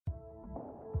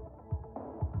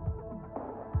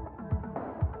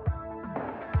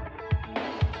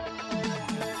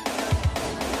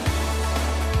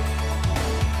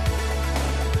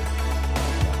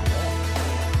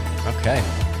Okay.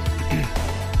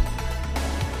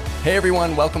 Hey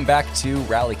everyone, welcome back to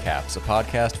Rally Caps, a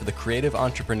podcast for the creative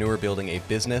entrepreneur building a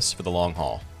business for the long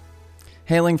haul.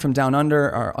 Hailing from down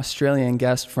under, our Australian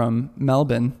guest from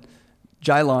Melbourne,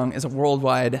 Jai Long is a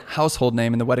worldwide household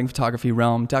name in the wedding photography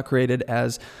realm, decorated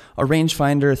as a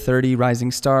rangefinder 30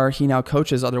 rising star. He now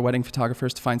coaches other wedding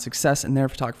photographers to find success in their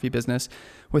photography business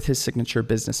with his signature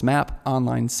business map,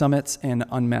 online summits, and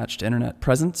unmatched internet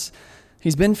presence.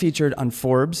 He's been featured on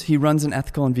Forbes. He runs an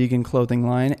ethical and vegan clothing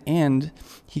line, and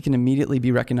he can immediately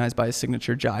be recognized by his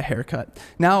signature Jai haircut.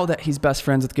 Now that he's best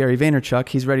friends with Gary Vaynerchuk,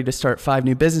 he's ready to start 5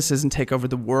 new businesses and take over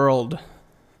the world.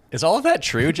 Is all of that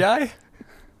true, Jai?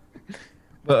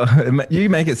 Well, you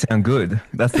make it sound good.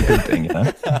 That's the good thing, you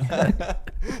know?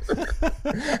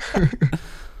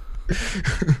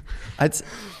 I'd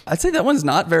say that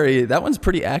one's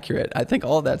pretty accurate. I think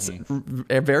all of that's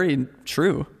very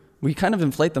true. We kind of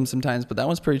inflate them sometimes, but that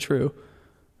one's pretty true.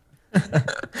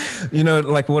 You know,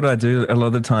 like what I do a lot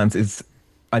of the times is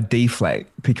I deflate,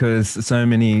 because so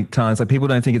many times like people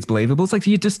don't think it's believable. It's like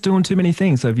you're just doing too many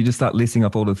things. So if you just start listing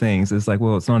up all the things, it's like,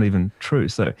 well, it's not even true.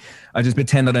 So I just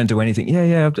pretend I don't do anything.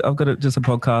 Yeah, I've got just a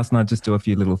podcast and I just do a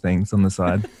few little things on the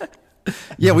side.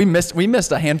 Yeah, we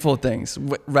missed a handful of things.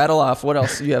 Rattle off. What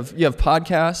else? You have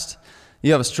podcast.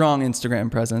 You have a strong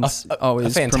Instagram presence. Always a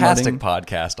fantastic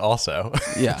promoting. podcast also.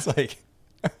 Yeah. It's like...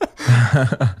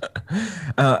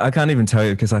 I can't even tell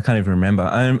you because I can't even remember.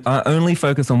 I only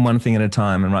focus on one thing at a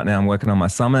time. And right now I'm working on my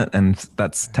summit and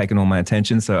that's taken all my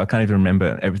attention. So I can't even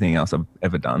remember everything else I've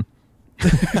ever done.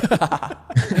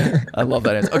 I love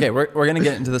that answer. Okay, we're going to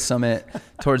get into the summit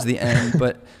towards the end.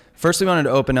 But first we wanted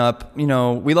to open up, you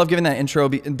know, we love giving that intro,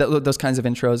 those kinds of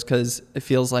intros, because it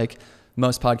feels like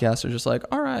most podcasts are just like,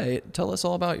 all right, tell us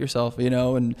all about yourself, you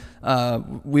know, and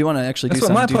we want to actually That's do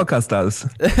something. That's what my podcast does.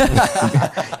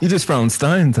 You're just throwing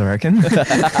stones, I reckon.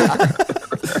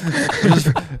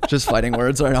 just fighting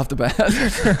words right off the bat.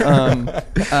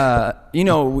 You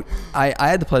know, I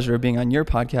had the pleasure of being on your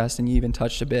podcast, and you even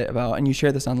touched a bit about, and you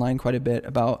share this online quite a bit,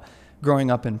 about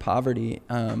growing up in poverty.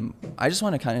 I just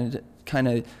want to kind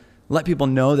of let people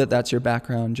know that that's your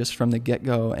background just from the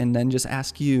get-go, and then just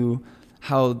ask you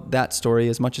how that story,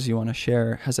 as much as you want to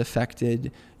share, has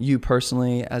affected you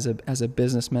personally as a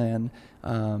businessman,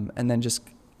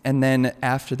 and then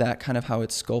after that, kind of how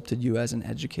it sculpted you as an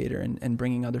educator and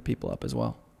bringing other people up as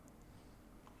well.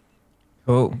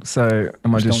 Cool. So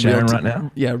am I just sharing right now?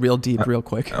 Yeah, real deep, real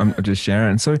quick. I'm just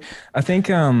sharing. So I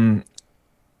think,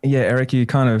 Eric, you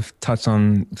kind of touched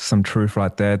on some truth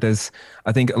right there.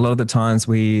 I think a lot of the times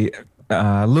we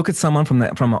look at someone from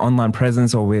an online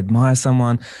presence, or we admire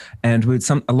someone, and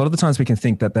a lot of the times we can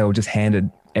think that they were just handed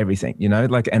everything, you know,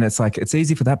 like, and it's like, it's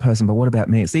easy for that person, but what about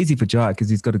me? It's easy for Jai because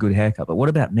he's got a good haircut, but what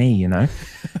about me, you know?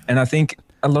 And I think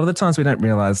a lot of the times we don't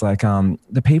realize, like,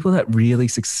 the people that really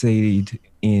succeed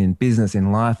in business,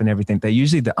 in life and everything, they're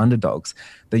usually the underdogs.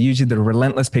 They're usually the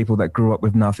relentless people that grew up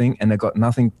with nothing and they've got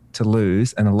nothing to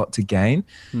lose and a lot to gain.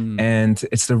 And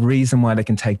it's the reason why they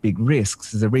can take big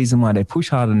risks. It's the reason why they push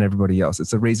harder than everybody else.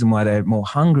 It's the reason why they're more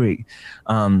hungry.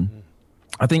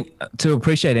 I think to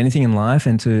appreciate anything in life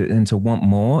and to want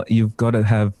more, you've got to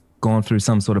have gone through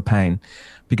some sort of pain,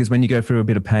 because when you go through a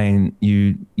bit of pain,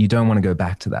 you don't want to go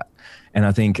back to that. And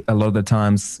I think a lot of the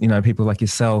times, you know, people like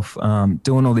yourself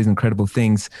doing all these incredible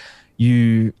things,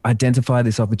 you identify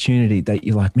this opportunity that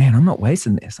you're like, man, I'm not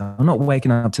wasting this. I'm not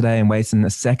waking up today and wasting a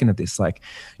second of this. Like,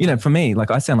 you know, for me, like,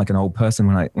 I sound like an old person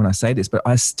when I say this, but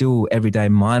I still every day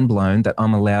mind blown that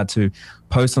I'm allowed to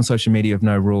post on social media with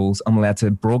no rules. I'm allowed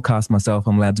to broadcast myself.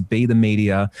 I'm allowed to be the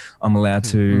media. I'm allowed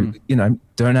to, you know,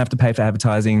 don't have to pay for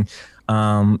advertising.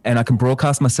 And I can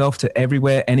broadcast myself to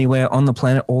everywhere, anywhere on the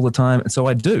planet all the time. And so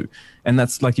I do. And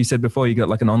that's, like you said before, you got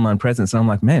like an online presence. And I'm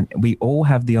like, man, we all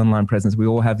have the online presence. We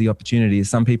all have the opportunity.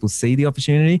 Some people see the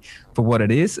opportunity for what it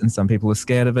is, and some people are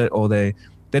scared of it, or they're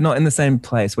not in the same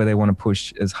place where they want to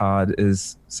push as hard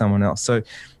as someone else. So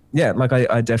yeah, like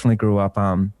I definitely grew up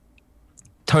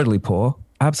totally poor.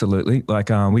 Absolutely. Like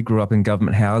we grew up in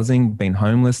government housing, been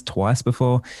homeless twice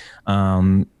before.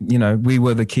 You know, we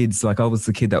were the kids, like I was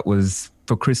the kid that was,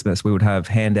 for Christmas, we would have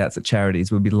handouts at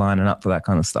charities. We'd be lining up for that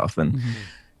kind of stuff. And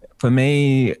for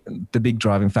me, the big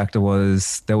driving factor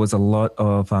was there was a lot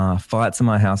of fights in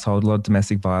my household, a lot of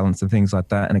domestic violence and things like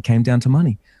that. And it came down to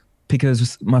money,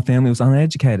 because my family was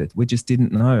uneducated. We just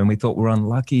didn't know. And we thought we were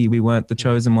unlucky. We weren't the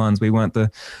chosen ones. We weren't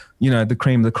the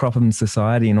cream of the crop in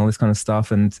society and all this kind of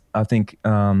stuff. And I think,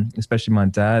 especially my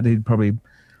dad, he'd probably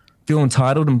feel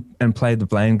entitled and played the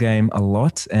blame game a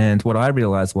lot. And what I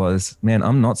realized was, man,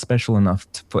 I'm not special enough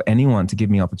for anyone to give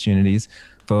me opportunities,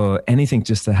 for anything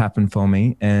just to happen for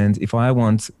me. And if I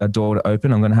want a door to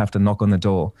open, I'm going to have to knock on the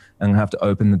door and I'm going to have to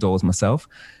open the doors myself.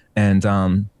 And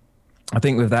I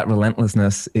think with that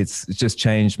relentlessness, it's just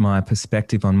changed my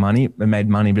perspective on money. It made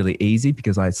money really easy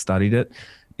because I studied it.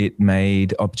 It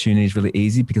made opportunities really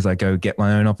easy because I go get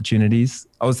my own opportunities.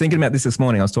 I was thinking about this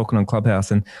morning. I was talking on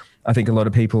Clubhouse, and I think a lot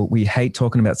of people, we hate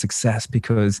talking about success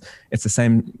because it's the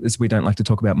same as we don't like to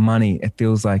talk about money. It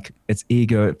feels like it's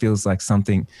ego. It feels like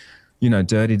something,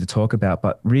 dirty to talk about.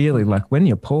 But really, like when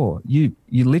you're poor, you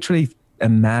literally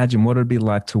imagine what it'd be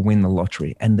like to win the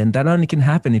lottery. And then that only can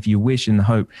happen if you wish and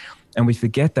hope. And we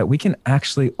forget that we can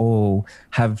actually all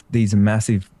have these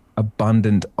massive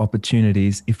abundant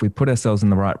opportunities if we put ourselves in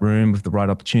the right room with the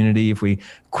right opportunity, if we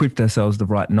equip ourselves with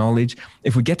the right knowledge,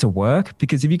 if we get to work.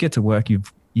 Because if you get to work,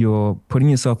 you're putting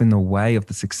yourself in the way of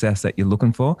the success that you're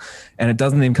looking for. And it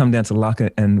doesn't even come down to luck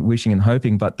and wishing and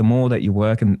hoping, but the more that you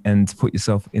work and put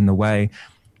yourself in the way,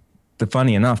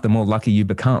 funny enough, the more lucky you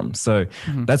become. So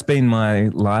that's been my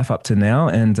life up to now.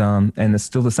 And it's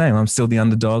still the same. I'm still the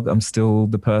underdog. I'm still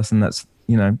the person that's,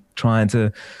 trying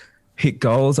to hit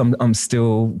goals. I'm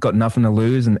still got nothing to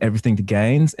lose and everything to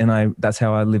gain. And that's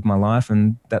how I live my life.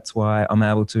 And that's why I'm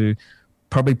able to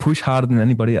probably push harder than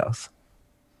anybody else.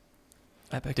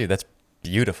 Epic. Dude, that's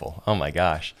beautiful. Oh my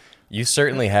gosh. You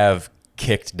certainly have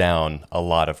kicked down a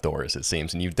lot of doors, it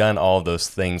seems. And you've done all of those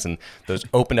things and those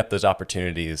opened up those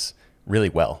opportunities really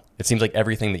well. It seems like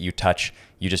everything that you touch,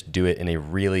 you just do it in a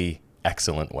really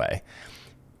excellent way.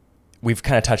 We've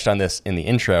kind of touched on this in the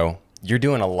intro. You're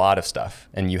doing a lot of stuff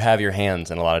and you have your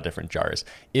hands in a lot of different jars.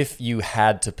 If you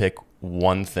had to pick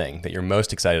one thing that you're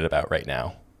most excited about right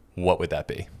now, what would that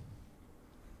be?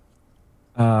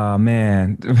 Oh,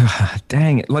 man.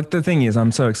 Dang it. Like the thing is,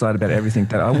 I'm so excited about everything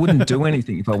that I wouldn't do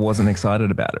anything if I wasn't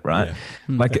excited about it, right?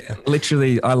 Yeah. Like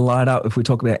literally I light up if we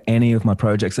talk about any of my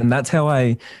projects, and that's how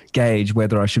I gauge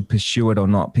whether I should pursue it or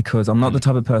not, because I'm not the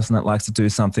type of person that likes to do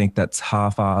something that's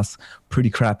half-assed, pretty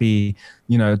crappy,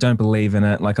 don't believe in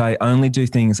it. Like I only do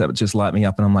things that just light me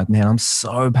up and I'm like, man, I'm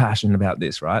so passionate about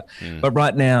this, right? But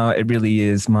right now it really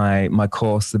is my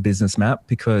course, the business map,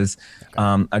 because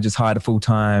I just hired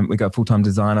we got a full-time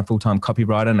designer, full-time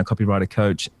copywriter and a copywriter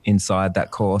coach inside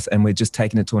that course. And we're just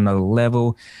taking it to another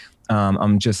level.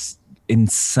 I'm just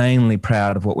insanely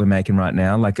proud of what we're making right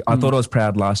now. Like I thought I was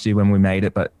proud last year when we made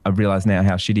it, but I realize now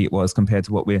how shitty it was compared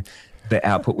to the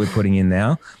output we're putting in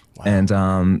now. Wow.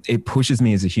 And it pushes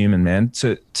me as a human, man,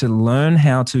 to learn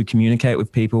how to communicate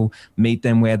with people, meet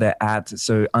them where they're at.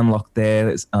 So unlock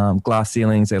their glass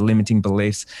ceilings, their limiting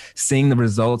beliefs, seeing the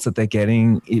results that they're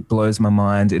getting. It blows my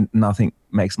mind, and nothing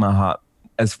makes my heart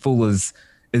as full as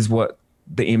what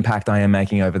the impact I am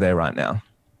making over there right now.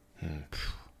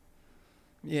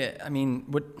 Yeah, I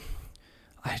mean,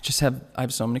 I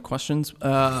have so many questions.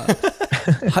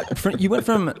 You went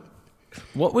from,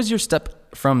 what was your step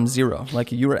from zero?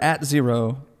 Like you were at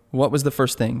zero. What was the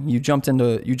first thing? You jumped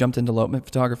into elopement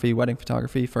photography, wedding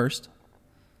photography first?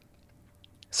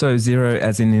 So zero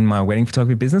as in my wedding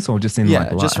photography business, or just in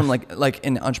life? Just from like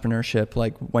in entrepreneurship,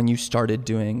 like when you started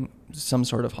doing some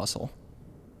sort of hustle.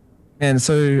 And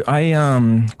so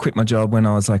I quit my job when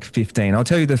I was like 15. I'll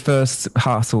tell you the first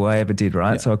hustle I ever did,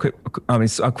 right? Yeah.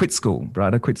 So I quit school,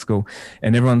 right? I quit school,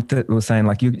 and everyone was saying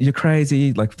like, you're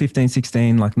crazy, like 15,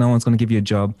 16, like no one's going to give you a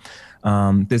job.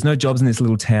 There's no jobs in this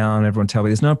little town. Everyone tell me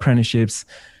there's no apprenticeships.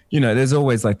 There's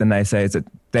always like the naysayers that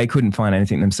they couldn't find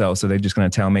anything themselves. So they're just going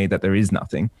to tell me that there is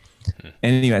nothing.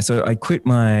 Anyway, so I quit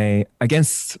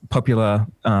against popular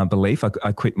belief,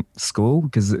 I quit school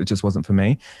because it just wasn't for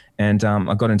me. And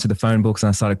I got into the phone books and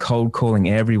I started cold calling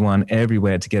everyone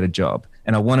everywhere to get a job.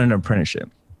 And I wanted an apprenticeship.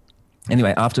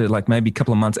 Anyway, after like maybe a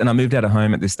couple of months, and I moved out of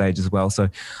home at this stage as well. So I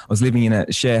was living in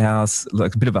a share house,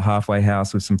 like a bit of a halfway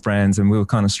house with some friends, and we were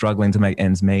kind of struggling to make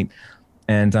ends meet.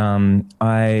 And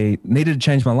I needed to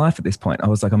change my life at this point. I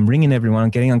was like, I'm ringing everyone, I'm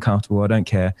getting uncomfortable, I don't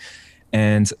care.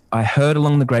 And I heard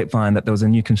along the grapevine that there was a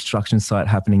new construction site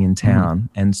happening in town.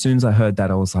 And as soon as I heard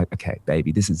that, I was like, okay,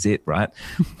 baby, this is it, right?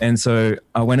 And so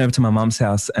I went over to my mum's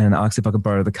house and asked if I could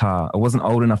borrow the car. I wasn't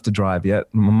old enough to drive yet.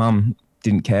 My mum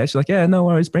didn't care. She's like, yeah, no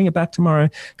worries, bring it back tomorrow.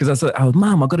 Because I said,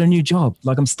 Mum, I got a new job.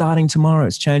 Like I'm starting tomorrow.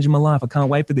 It's changing my life. I can't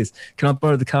wait for this. Can I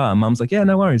borrow the car? And Mum's like, yeah,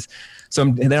 no worries. So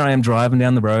there I am driving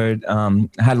down the road. I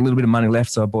had a little bit of money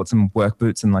left, so I bought some work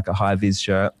boots and like a high-vis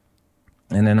shirt.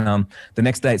 And then the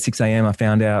next day at 6 a.m., I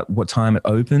found out what time it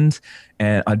opened,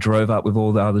 and I drove up with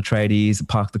all the other tradies,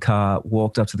 parked the car,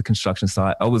 walked up to the construction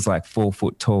site. I was like 4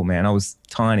 foot tall, man. I was a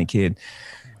tiny kid.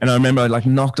 And I remember I like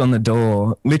knocked on the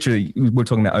door. Literally, we're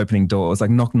talking about opening doors. I was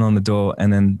like knocking on the door,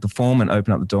 and then the foreman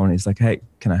opened up the door and he's like, hey,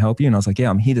 can I help you? And I was like, yeah,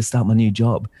 I'm here to start my new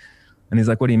job. And he's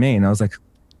like, what do you mean? And I was like,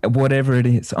 whatever it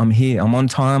is, I'm here. I'm on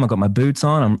time. I got my boots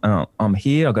on. I'm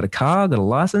here. I got a car. I got a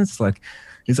license. Like,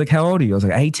 he's like, how old are you? I was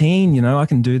like, 18. You know, I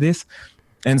can do this.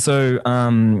 And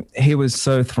so he was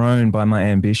so thrown by my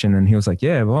ambition, and he was like,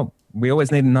 yeah, well, we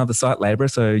always need another site laborer,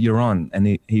 so you're on.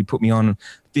 And he put me on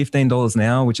 $15 an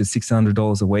hour, which is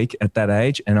 $600 a week at that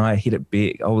age. And I hit it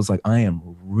big. I was like, I am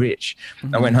rich.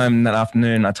 I went home that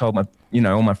afternoon. I told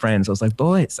all my friends, I was like,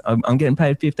 boys, I'm getting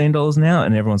paid $15 an hour.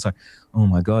 And everyone's like, oh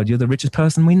my God, you're the richest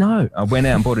person we know. I went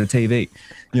out and bought a TV,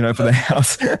 for the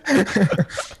house.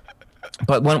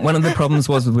 But one of the problems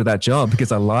was with that job,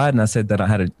 because I lied and I said that I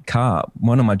had a car.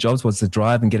 One of my jobs was to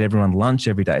drive and get everyone lunch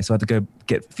every day. So I had to go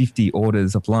get 50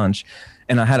 orders of lunch,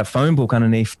 and I had a phone book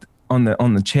underneath on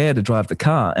the chair to drive the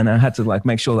car. And I had to like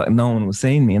make sure that no one was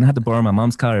seeing me, and I had to borrow my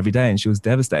mum's car every day, and she was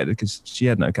devastated because she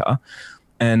had no car.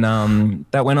 And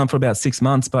that went on for about 6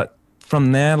 months. But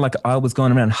from there, like, I was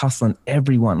going around hustling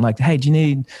everyone. Like, hey, do you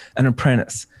need an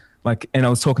apprentice? Like, and I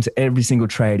was talking to every single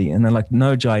tradie, and they're like,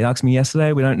 no, Joe, you asked me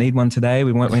yesterday. We don't need one today.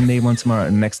 We need one tomorrow.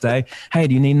 And the next day, hey,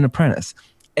 do you need an apprentice?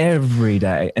 Every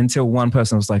day, until one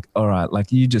person was like, all right,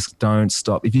 like, you just don't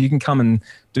stop. If you can come and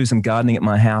do some gardening at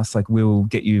my house, like, we'll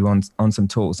get you on some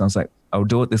tools. And I was like, I'll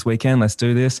do it this weekend. Let's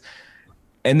do this.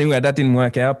 And anyway, that didn't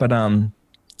work out, but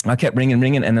I kept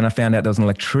ringing. And then I found out there was an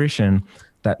electrician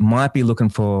that might be looking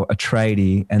for a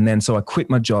tradie. And then, so I quit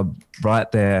my job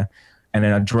right there. And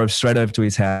then I drove straight over to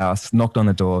his house, knocked on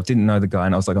the door, didn't know the guy.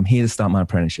 And I was like, I'm here to start my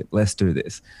apprenticeship. Let's do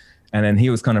this. And then he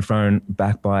was kind of thrown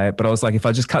back by it. But I was like, if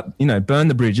I just burn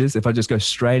the bridges, if I just go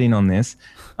straight in on this,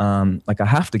 like, I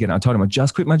have to get it. I told him I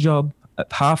just quit my job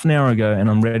half an hour ago and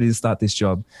I'm ready to start this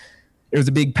job. It was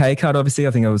a big pay cut, obviously.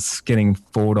 I think I was getting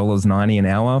 $4.90 an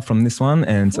hour from this one.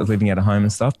 And so I was living at home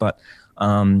and stuff. But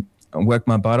I worked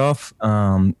my butt off.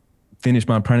 Finished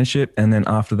my apprenticeship, and then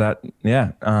after that,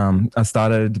 I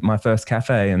started my first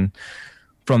cafe, and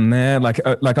from there,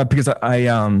 because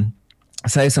I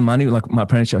saved some money, like my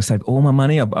apprenticeship, I saved all my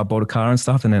money. I bought a car and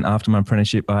stuff, and then after my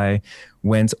apprenticeship, I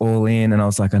went all in, and I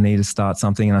was like, I need to start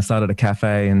something, and I started a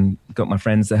cafe, and got my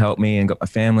friends to help me, and got my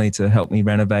family to help me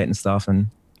renovate and stuff, and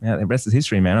yeah, the rest is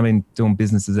history, man. I've been doing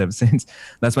businesses ever since.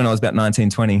 That's when I was about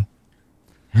 19, 20.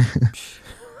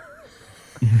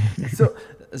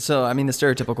 So, I mean, the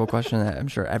stereotypical question that I'm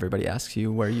sure everybody asks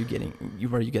you, where are you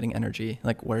getting energy?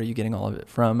 Like, where are you getting all of it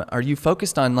from? Are you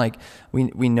focused on, like,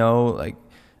 we know, like,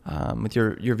 with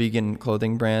your vegan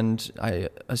clothing brand, I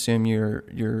assume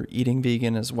you're eating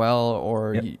vegan as well,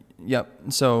 or yep.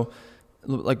 So,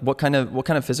 like, what kind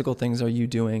of physical things are you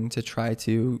doing to try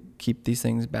to keep these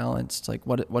things balanced? Like,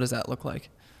 what does that look like?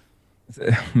 It's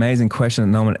an amazing question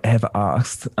that no one ever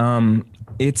asked. I'm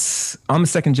a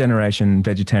second generation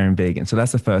vegetarian vegan. So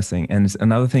that's the first thing. And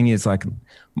another thing is, like,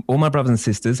 all my brothers and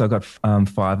sisters, I got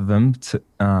 5 of them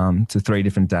to 3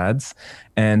 different dads,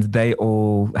 and they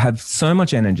all have so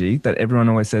much energy that everyone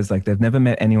always says, like, they've never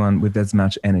met anyone with as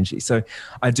much energy. So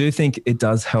I do think it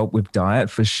does help with diet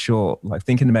for sure. Like,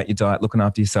 thinking about your diet, looking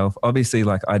after yourself. Obviously,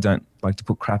 like, I don't like to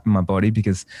put crap in my body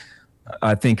because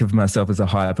I think of myself as a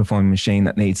higher performing machine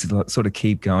that needs to sort of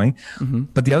keep going. Mm-hmm.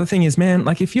 But the other thing is, man,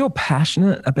 like, if you're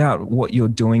passionate about what you're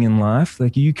doing in life,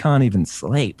 like, you can't even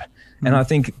sleep. Mm-hmm. And I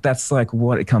think that's like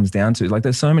what it comes down to. Like,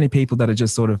 there's so many people that are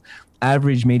just sort of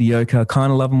average, mediocre,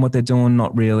 kind of loving what they're doing,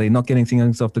 not really, not getting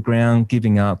things off the ground,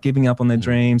 giving up on their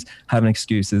dreams, having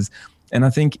excuses. And I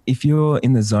think if you're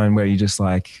in the zone where you're just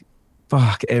like,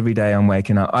 fuck, every day I'm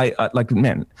waking up, I like,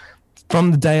 man,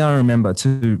 from the day I remember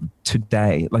to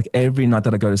today, like, every night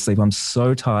that I go to sleep, I'm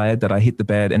so tired that I hit the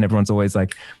bed and everyone's always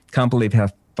like, can't believe how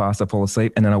fast I fall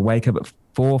asleep. And then I wake up at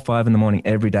 4 or 5 in the morning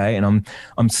every day, and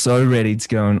I'm so ready to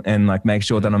go and like make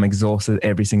sure that I'm exhausted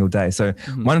every single day. So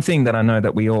one thing that I know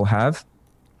that we all have,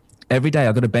 every day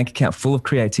I've got a bank account full of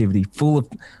creativity, full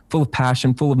of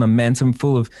passion, full of momentum,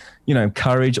 full of,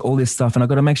 courage, all this stuff. And I've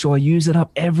got to make sure I use it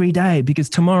up every day, because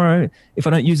tomorrow, if I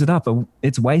don't use it up,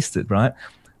 it's wasted, right?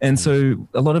 And so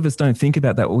a lot of us don't think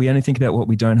about that. We only think about what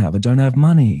we don't have. I don't have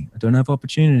money. I don't have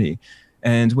opportunity.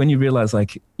 And when you realize,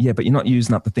 like, yeah, but you're not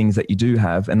using up the things that you do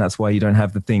have, and that's why you don't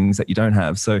have the things that you don't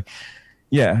have. So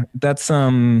yeah, that's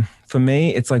for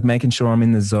me, it's like making sure I'm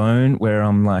in the zone where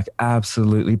I'm like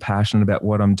absolutely passionate about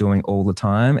what I'm doing all the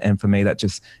time. And for me, that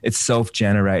just, it's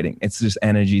self-generating. It's just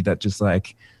energy that just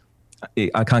like,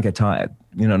 I can't get tired.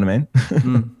 You know what I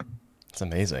mean? It's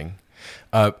amazing.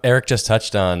 Eric just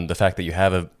touched on the fact that you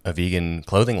have a vegan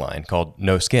clothing line called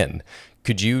No Skin.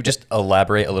 Could you just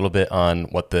elaborate a little bit on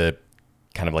what the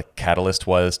kind of like catalyst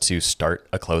was to start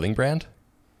a clothing brand?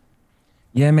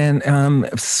 Yeah, man.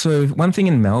 So one thing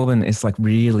in Melbourne is like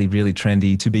really, really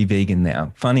trendy to be vegan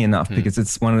now. Funny enough, because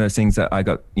it's one of those things that I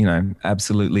got,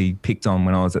 absolutely picked on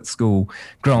when I was at school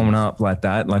growing up like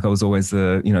that. Like I was always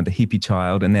the hippie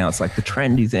child, and now it's like the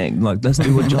trendy thing. Like, let's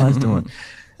do what Jai's doing.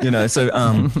 So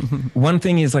one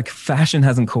thing is like fashion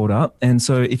hasn't caught up. And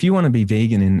so if you want to be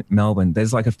vegan in Melbourne,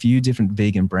 there's like a few different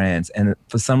vegan brands. And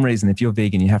for some reason, if you're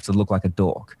vegan, you have to look like a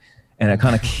dork. And it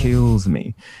kind of kills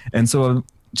me. And so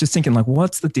just thinking like,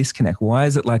 what's the disconnect? Why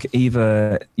is it like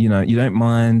either, you don't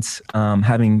mind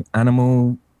having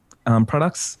animal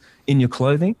products in your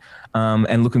clothing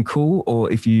and looking cool,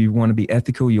 or if you want to be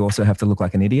ethical, you also have to look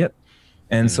like an idiot.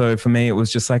 And so for me, it was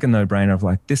just like a no-brainer of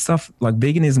like this stuff, like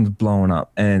veganism is blowing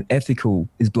up and ethical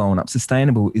is blowing up.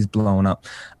 Sustainable is blowing up.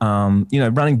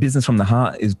 Running business from the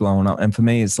heart is blowing up. And for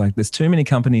me, it's like there's too many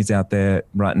companies out there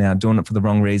right now doing it for the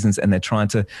wrong reasons. And they're trying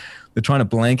to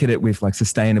blanket it with like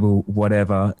sustainable,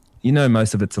 whatever.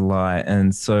 Most of it's a lie.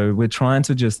 And so we're trying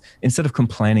to just, instead of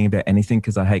complaining about anything,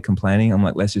 because I hate complaining, I'm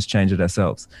like, let's just change it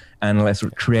ourselves and let's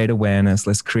create awareness.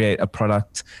 Let's create a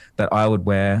product that I would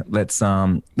wear. Let's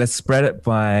spread it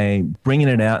by bringing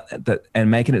it out and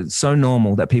making it so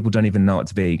normal that people don't even know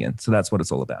it's vegan. So that's what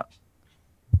it's all about.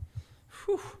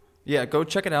 Whew. Yeah, go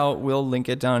check it out. We'll link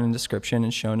it down in the description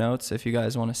and show notes if you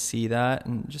guys want to see that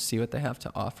and just see what they have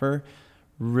to offer.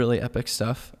 Really epic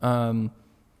stuff.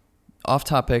 Off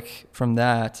topic from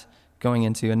that, going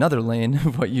into another lane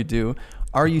of what you do,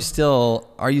 are you still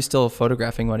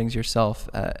photographing weddings yourself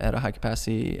at a high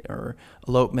capacity, or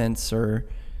elopements or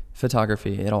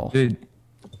photography at all? Dude,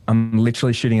 I'm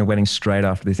literally shooting a wedding straight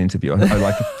after this interview. I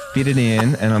like fit it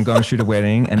in, and I'm going to shoot a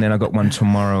wedding, and then I got one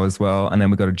tomorrow as well, and then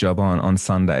we got a job on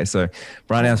Sunday. So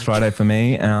right now it's Friday for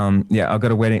me. I've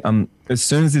got a wedding. As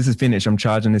soon as this is finished, I'm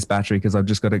charging this battery because I've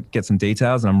just got to get some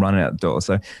details, and I'm running out the door.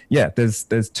 So yeah, there's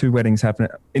 2 weddings happening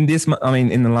in this.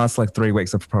 In the last like 3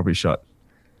 weeks, I've probably shot.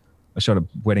 I shot a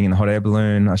wedding in a hot air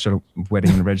balloon. I shot a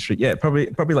wedding in the registry. Yeah, probably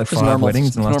like 5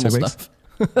 weddings in the last 2 weeks.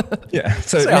 Yeah,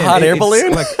 so it's like a hot air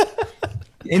balloon. Like,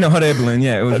 in a hot air balloon,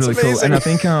 yeah, it was really amazing. Cool. And I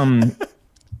think,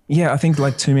 I think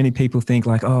like too many people think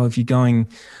like, oh, if you're going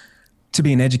to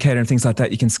be an educator and things like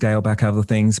that, you can scale back other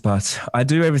things. But I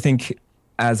do everything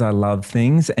as I love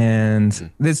things.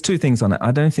 And there's 2 things on it.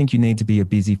 I don't think you need to be a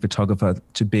busy photographer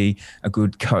to be a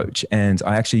good coach. And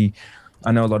I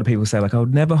know a lot of people say like, I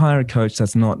would never hire a coach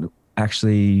that's not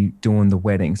actually doing the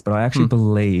weddings, but I actually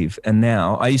believe, and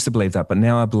now I used to believe that, but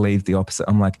now I believe the opposite.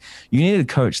 I'm like, you need a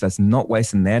coach that's not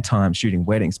wasting their time shooting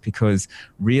weddings, because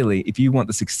really, if you want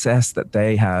the success that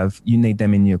they have, you need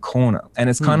them in your corner. And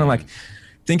it's kind of like,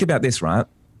 think about this, right?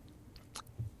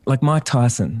 Like Mike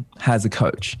Tyson has a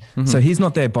coach. So he's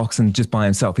not there boxing just by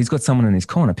himself. He's got someone in his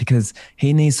corner because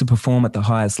he needs to perform at the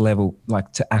highest level,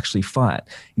 like to actually fight.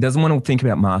 He doesn't want to think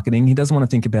about marketing. He doesn't want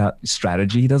to think about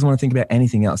strategy. He doesn't want to think about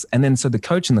anything else. And then so the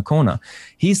coach in the corner,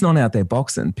 he's not out there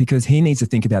boxing because he needs to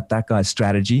think about that guy's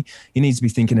strategy. He needs to be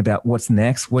thinking about what's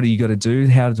next. What do you got to do?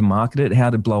 How to market it, how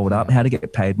to blow it up, how to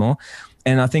get paid more.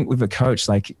 And I think with a coach,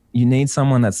 like you need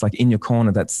someone that's like in your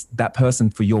corner, that's that person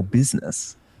for your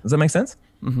business. Does that make sense?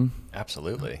 Mm-hmm.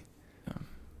 Absolutely.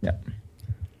 Yeah.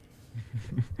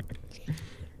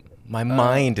 My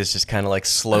mind is just kind of like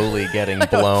slowly getting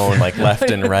blown like left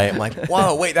and right. I'm like,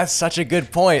 whoa, wait, that's such a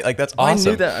good point. Like, that's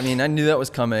awesome. I knew that was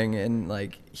coming, and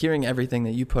like hearing everything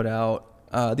that you put out,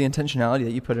 the intentionality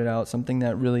that you put it out, something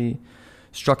that really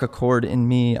struck a chord in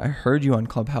me. I heard you on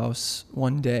Clubhouse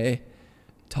one day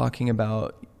talking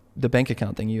about the bank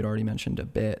account thing you'd already mentioned a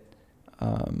bit.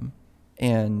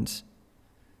 And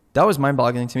that was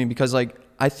mind-boggling to me because like,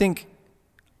 I think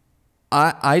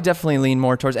I definitely lean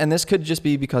more towards, and this could just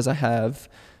be because I have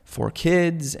 4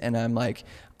 kids and I'm like,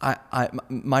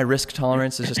 my risk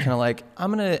tolerance is just kind of like,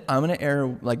 I'm going to err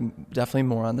like definitely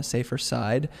more on the safer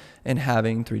side and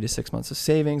having 3 to 6 months of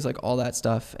savings, like all that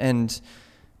stuff. And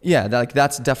yeah,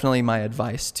 that's definitely my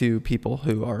advice to people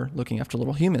who are looking after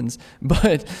little humans.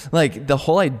 But like the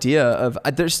whole idea of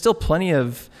there's still plenty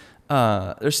of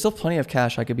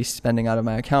cash I could be spending out of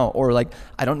my account, or like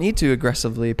I don't need to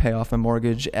aggressively pay off a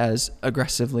mortgage as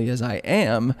aggressively as I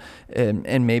am,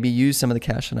 and maybe use some of the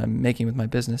cash that I'm making with my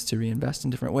business to reinvest in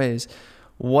different ways.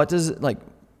 What does like,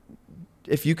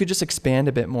 if you could just expand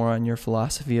a bit more on your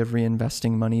philosophy of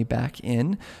reinvesting money back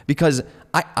in, because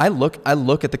I look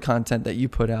at the content that you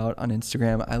put out on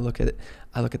Instagram. I look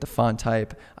at the font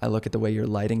type. I look at the way you're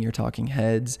lighting your talking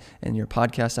heads and your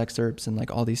podcast excerpts and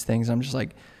like all these things. I'm just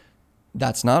like,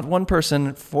 that's not one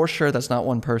person for sure. That's not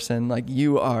one person. Like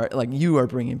you are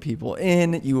bringing people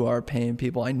in, you are paying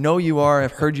people. I know you are,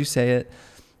 I've heard you say it.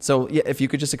 So yeah, if you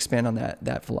could just expand on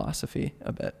that philosophy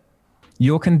a bit.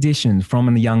 you're conditioned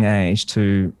from a young age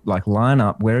to like line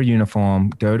up, wear a uniform,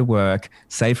 go to work,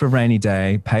 save for a rainy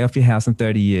day, pay off your house in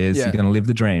 30 years. You're going to live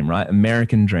the dream, right?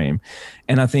 American dream.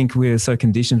 And I think we're so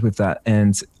conditioned with that.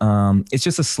 And it's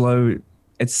just a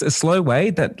slow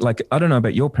way that, like, I don't know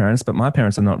about your parents, but my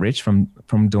parents are not rich from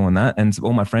doing that. And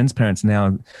all my friends' parents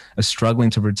now are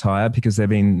struggling to retire because they've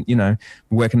been, you know,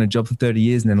 working a job for 30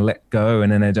 years and then let go,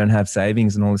 and then they don't have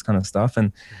savings and all this kind of stuff.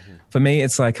 And for me,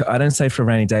 it's like, I don't save for a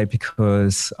rainy day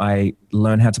because I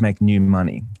learn how to make new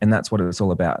money. And that's what it's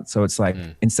all about. So it's like,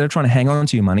 instead of trying to hang on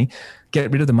to your money,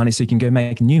 get rid of the money so you can go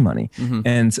make new money.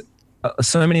 And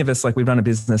so many of us, like, we run a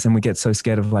business and we get so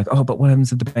scared of like, oh, but what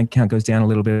happens if the bank account goes down a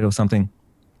little bit or something?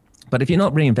 But if you're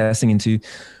not reinvesting into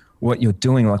what you're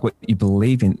doing, like what you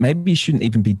believe in, maybe you shouldn't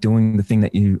even be doing the thing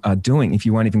that you are doing if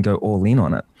you won't even go all in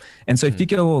on it. And so if you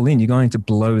go all in, you're going to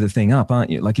blow the thing up, aren't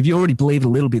you? Like, if you already believe a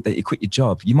little bit that you quit your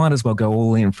job, you might as well go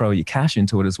all in and throw your cash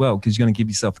into it as well, because you're going to give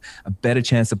yourself a better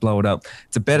chance to blow it up.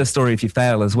 It's a better story if you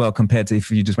fail as well compared to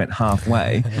if you just went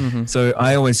halfway. So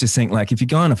I always just think, like, if you're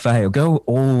going to fail, go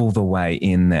all the way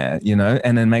in there, you know,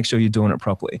 and then make sure you're doing it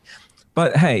properly.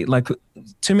 But hey, like,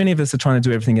 too many of us are trying to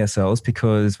do everything ourselves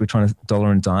because we're trying to dollar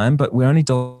and dime, but we're only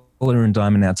dollar and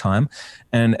dime in our time,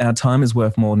 and our time is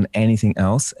worth more than anything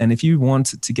else. And if you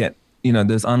want to get, you know,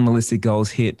 those unrealistic goals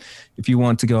hit, if you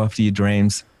want to go after your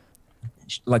dreams,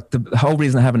 like, the whole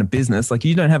reason of having a business, like,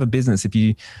 you don't have a business if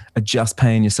you are just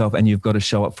paying yourself and you've got to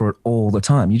show up for it all the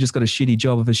time. You just got a shitty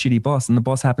job of a shitty boss, and the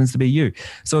boss happens to be you.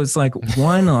 So it's like,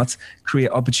 why not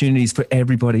create opportunities for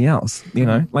everybody else? You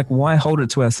know, like, why hold it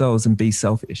to ourselves and be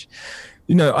selfish?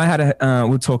 You know, I had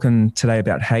we're talking today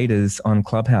about haters on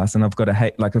Clubhouse, and I've got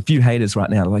a few haters right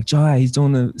now. They're like, Jai, he's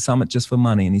doing the summit just for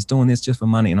money, and he's doing this just for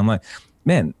money. And I'm like,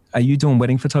 man, are you doing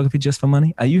wedding photography just for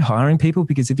money? Are you hiring people?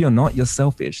 Because if you're not, you're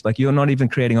selfish. Like, you're not even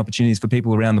creating opportunities for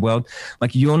people around the world.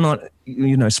 Like, you're not,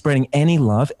 you know, spreading any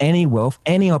love, any wealth,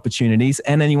 any opportunities.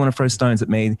 And then you want to throw stones at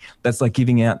me. That's like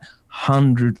giving out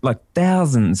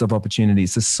thousands of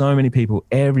opportunities to so many people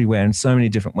everywhere in so many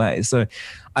different ways. So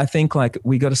I think, like,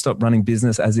 we got to stop running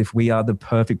business as if we are the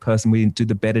perfect person. We do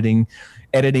the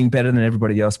editing better than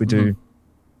everybody else. We do,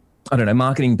 I don't know,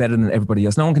 marketing better than everybody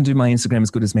else. No one can do my Instagram as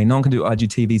good as me. No one can do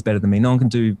IGTVs better than me. No one can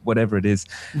do whatever it is.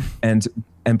 And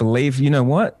believe, you know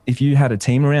what? If you had a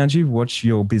team around you, watch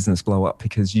your business blow up,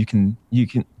 because you can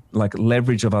like,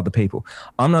 leverage of other people.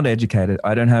 I'm not educated.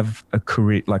 I don't have a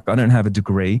career, like, I don't have a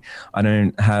degree. I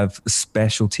don't have a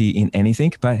specialty in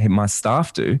anything, but my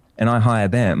staff do, and I hire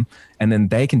them, and then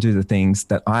they can do the things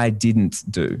that I didn't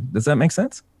do. Does that make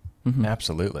sense?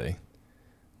 Absolutely.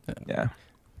 Yeah.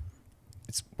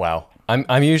 It's wow.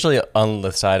 I'm usually on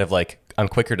the side of, like, I'm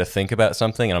quicker to think about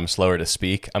something and I'm slower to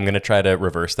speak. I'm going to try to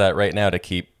reverse that right now to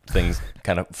keep things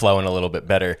kind of flowing a little bit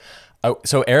better.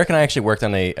 So Eric and I actually worked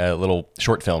on a little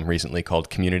short film recently called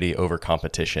Community Over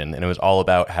Competition. And it was all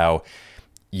about how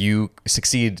you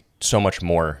succeed so much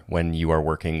more when you are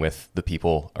working with the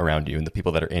people around you and the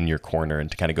people that are in your corner.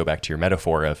 And to kind of go back to your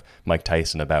metaphor of Mike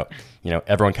Tyson about, you know,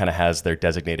 everyone kind of has their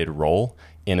designated role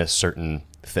in a certain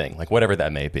thing, like whatever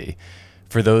that may be.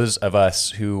 For those of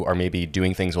us who are maybe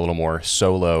doing things a little more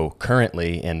solo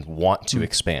currently and want to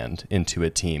expand into a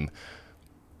team,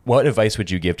 what advice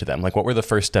would you give to them? Like, what were the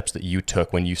first steps that you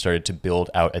took when you started to build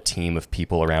out a team of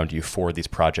people around you for these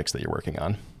projects that you're working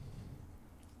on?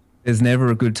 There's never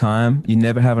a good time. You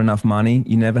never have enough money.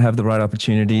 You never have the right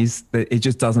opportunities. It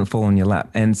just doesn't fall in your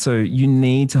lap. And so you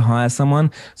need to hire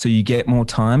someone so you get more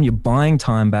time. You're buying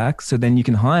time back. So then you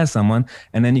can hire someone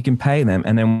and then you can pay them.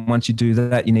 And then once you do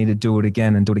that, you need to do it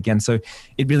again and do it again. So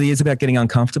it really is about getting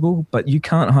uncomfortable, but you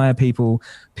can't hire people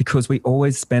because we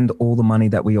always spend all the money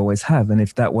that we always have. And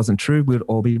if that wasn't true, we'd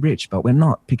all be rich, but we're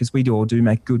not, because we all do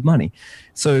make good money.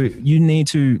 So you need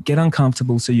to get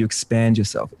uncomfortable so you expand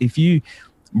yourself. If you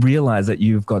realize that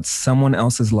you've got someone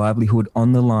else's livelihood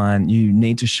on the line, you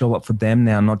need to show up for them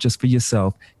now, not just for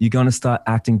yourself. You're going to start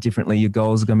acting differently. Your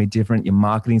goals are going to be different. Your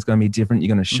marketing is going to be different. You're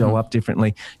going to show up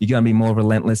differently. You're going to be more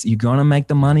relentless. You're going to make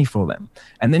the money for them.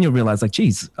 And then you'll realize, like,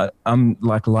 geez, I'm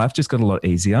like, life just got a lot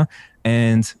easier.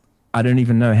 And I don't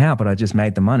even know how, but I just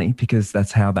made the money because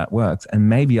that's how that works. And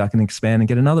maybe I can expand and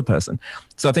get another person.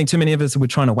 So I think too many of us, we're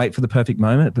trying to wait for the perfect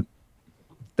moment, but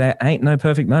there ain't no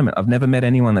perfect moment. I've never met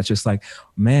anyone that's just like,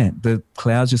 man, the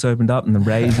clouds just opened up and the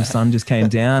rays of sun just came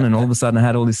down and all of a sudden I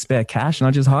had all this spare cash and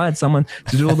I just hired someone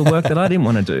to do all the work that I didn't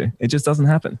want to do. It just doesn't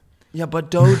happen. Yeah, but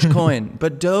Dogecoin,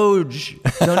 Doge,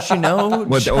 don't you know?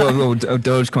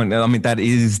 Dogecoin. I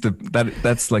mean,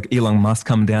 that's like Elon Musk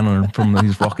come down from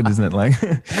his rocket, isn't it? Like,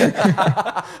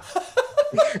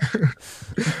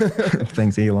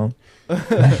 thanks, Elon.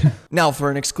 Now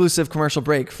for an exclusive commercial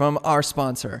break from our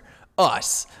sponsor,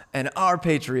 us and our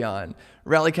Patreon.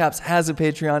 Rally Caps has a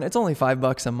Patreon. It's only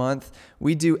 $5 a month.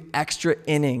 We do extra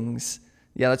innings.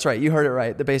 Yeah, that's right. You heard it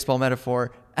right. The baseball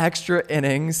metaphor. Extra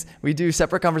innings. We do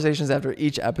separate conversations after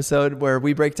each episode where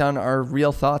we break down our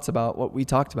real thoughts about what we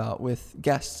talked about with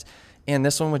guests. And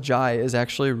this one with Jai is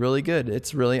actually really good.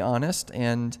 It's really honest.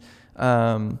 And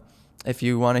if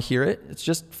you want to hear it, it's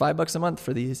just $5 a month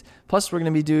for these. Plus, we're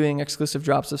going to be doing exclusive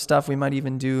drops of stuff. We might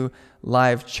even do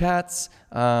live chats,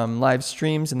 live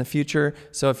streams in the future.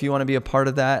 So if you want to be a part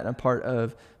of that and a part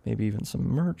of maybe even some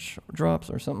merch drops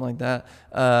or something like that,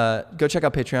 go check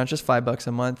out Patreon. It's just $5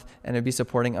 a month, and it'd be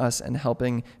supporting us and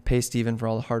helping pay Steven for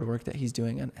all the hard work that he's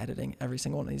doing on editing every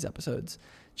single one of these episodes.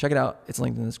 Check it out. It's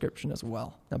linked in the description as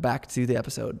well. Now back to the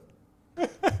episode.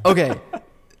 Okay.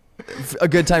 A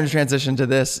good time to transition to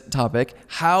this topic.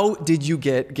 How did you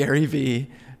get Gary Vee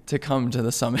to come to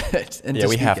the summit? And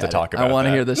we have to talk about it. I want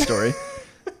to hear this story.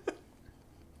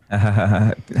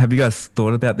 Have you guys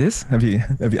thought about this? Have you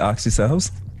asked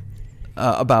yourselves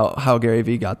about how Gary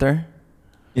Vee got there?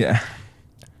 Yeah,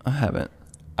 I haven't.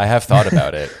 I have thought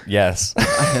about it. Yes.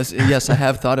 Yes, I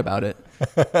have thought about it.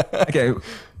 Okay,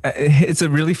 it's a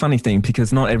really funny thing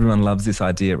because not everyone loves this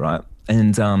idea, right?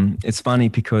 And it's funny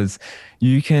because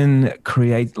you can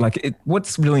create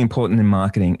what's really important in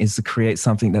marketing is to create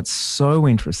something that's so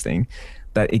interesting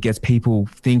that it gets people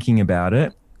thinking about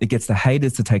it. It gets the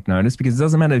haters to take notice because it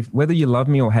doesn't matter whether you love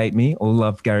me or hate me or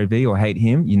love Gary Vee or hate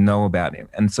him, you know about him.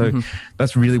 And so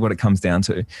that's really what it comes down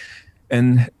to.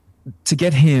 And to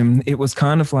get him, it was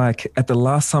kind of like at the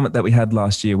last summit that we had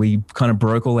last year, we kind of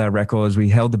broke all our records. We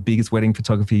held the biggest wedding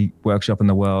photography workshop in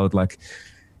the world.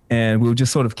 And we were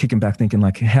just sort of kicking back thinking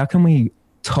how can we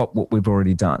top what we've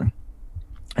already done?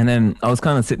 And then I was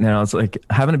kind of sitting there, I was like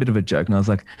having a bit of a joke and I was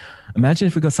like, imagine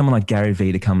if we got someone like Gary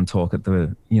Vee to come and talk at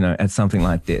at something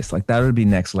like this, that would be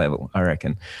next level, I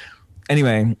reckon.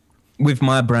 Anyway, with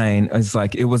my brain,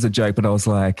 it was a joke, but I was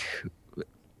like,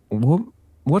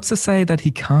 what's to say that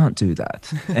he can't do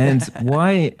that? And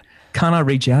why can't I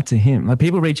reach out to him?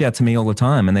 People reach out to me all the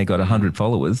time and they got 100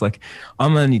 followers.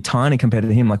 I'm only tiny compared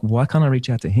to him. Why can't I reach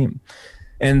out to him?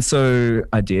 And so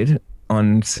I did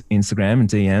on Instagram and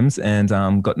DMs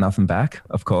and got nothing back,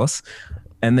 of course.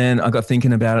 And then I got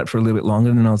thinking about it for a little bit longer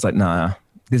and I was like, nah,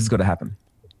 this has got to happen.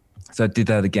 So I did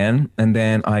that again. And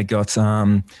then I got,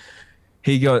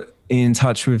 he got in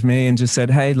touch with me and just said,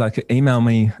 hey, email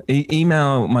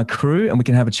my crew and we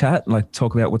can have a chat,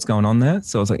 talk about what's going on there.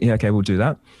 So I was like, yeah, okay, we'll do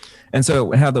that. And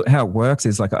so how it works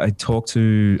is I talk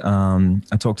to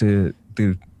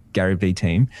the Gary Vee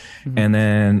team, and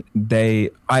then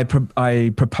I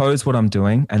propose what I'm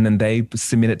doing, and then they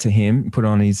submit it to him, put it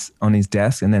on his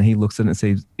desk, and then he looks at it and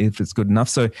sees if it's good enough.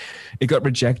 So it got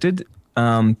rejected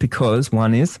because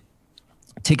one is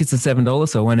tickets are $7,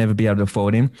 so I won't ever be able to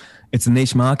afford him. It's a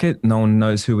niche market. No one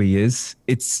knows who he is.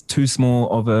 It's too small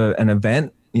of an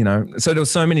event. So there were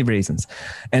so many reasons.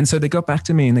 And so they got back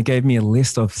to me and they gave me a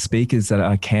list of speakers that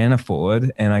I can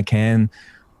afford and I can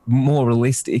more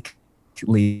realistically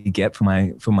get for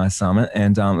my summit.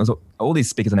 And it was all these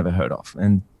speakers I never heard of.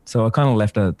 And so I kind of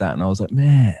left it at that. And I was like,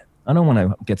 man, I don't want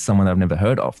to get someone that I've never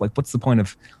heard of. What's the point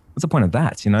of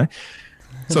that,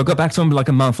 So I got back to him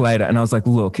a month later and I was like,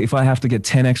 look, if I have to get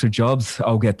 10 extra jobs,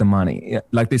 I'll get the money.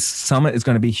 This summit is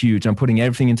going to be huge. I'm putting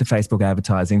everything into Facebook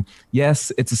advertising.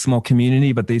 Yes, it's a small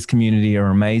community, but these community are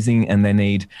amazing and they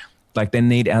need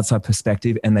outside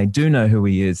perspective and they do know who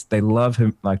he is. They love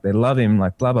him, blah,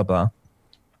 blah, blah.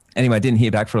 Anyway, I didn't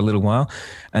hear back for a little while.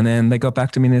 And then they got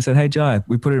back to me and they said, hey, Jai,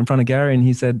 we put it in front of Gary and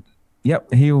he said,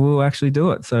 yep, he will actually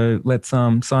do it. So let's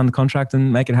sign the contract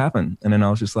and make it happen. And then I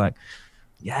was just like,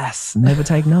 yes, never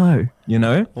take no,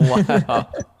 Wow. Oh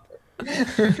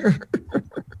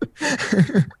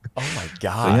my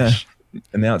gosh. So, yeah.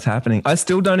 And now it's happening. I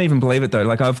still don't even believe it though.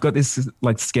 I've got this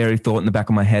scary thought in the back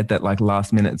of my head that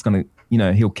last minute it's going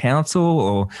to, he'll cancel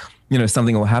or,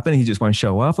 something will happen. He just won't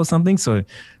show up or something. So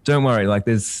don't worry.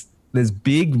 There's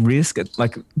big risk.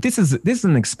 This is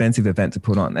an expensive event to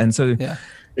put on. And so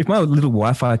if my little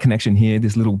Wi-Fi connection here,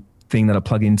 this little thing that I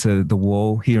plug into the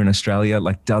wall here in Australia,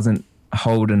 doesn't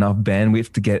hold enough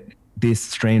bandwidth to get this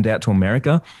streamed out to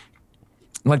America.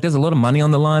 There's a lot of money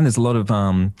on the line. There's a lot of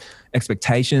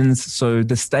expectations. So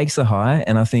the stakes are high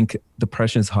and I think the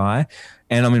pressure's high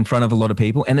and I'm in front of a lot of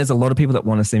people and there's a lot of people that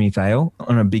want to see me fail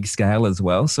on a big scale as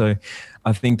well. So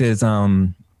I think there's a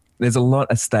lot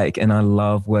at stake and I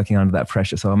love working under that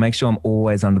pressure. So I make sure I'm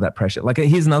always under that pressure.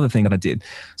 Here's another thing that I did.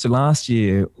 So last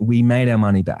year we made our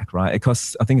money back, right? I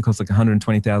think it cost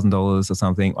 $120,000 or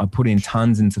something. I put in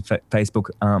tons into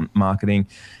Facebook marketing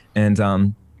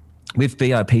and with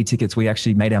VIP tickets, we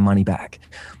actually made our money back.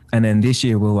 And then this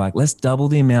year, we're like, let's double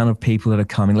the amount of people that are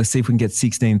coming. Let's see if we can get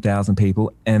 16,000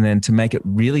 people. And then to make it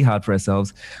really hard for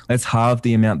ourselves, let's halve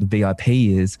the amount the VIP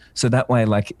is. So that way,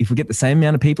 like, if we get the same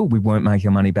amount of people, we won't make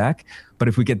our money back. But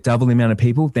if we get double the amount of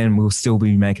people, then we'll still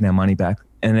be making our money back.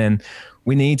 And then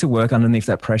we need to work underneath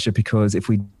that pressure, because if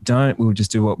we don't, we'll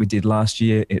just do what we did last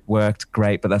year. It worked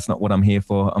great, but that's not what I'm here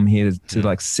for. I'm here to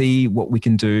like see what we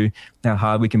can do, how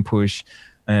hard we can push,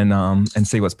 and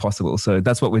see what's possible. So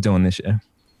that's what we're doing this year.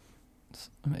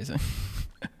 Amazing.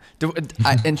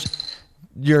 And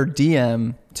your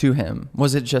DM to him,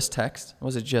 was it just text?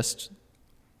 Was it just?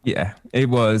 Yeah, it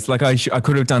was like I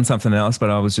could have done something else,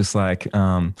 but I was just like,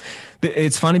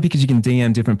 it's funny because you can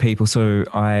DM different people. So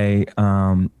I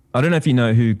don't know if you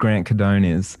know who Grant Cardone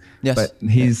is. Yes. But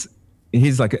he's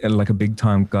like a big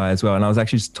time guy as well. And I was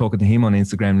actually just talking to him on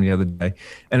Instagram the other day.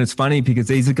 And it's funny because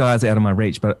these are guys out of my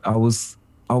reach, but I was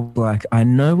like, I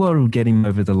know what will get him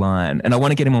over the line, and I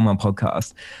want to get him on my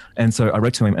podcast. And so I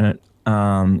wrote to him, and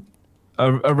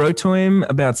I wrote to him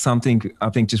about something, I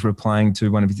think just replying to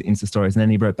one of his Insta stories. And then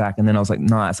he wrote back, and then I was like,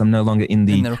 nice, I'm no longer in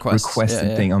the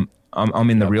requested thing. I'm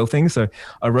in the real thing. So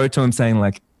I wrote to him saying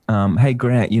like, hey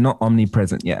Grant, you're not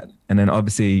omnipresent yet. And then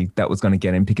obviously that was going to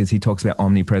get him, because he talks about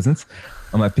omnipresence.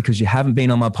 I'm like, because you haven't been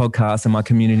on my podcast and my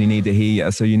community need to hear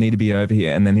you, so you need to be over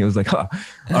here. And then he was like, oh,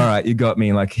 all right, you got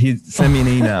me. Like, send me an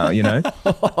email, you know?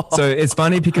 So it's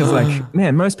funny because like,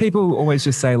 man, most people always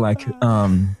just say like,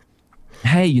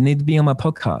 hey, you need to be on my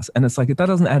podcast. And it's like, that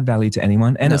doesn't add value to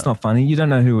anyone. And it's not funny. You don't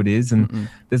know who it is, and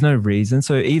there's no reason.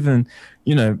 So even,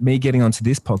 you know, me getting onto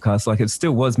this podcast, like it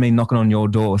still was me knocking on your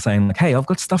door saying like, hey, I've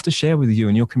got stuff to share with you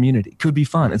and your community. Could be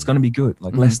fun. It's going to be good.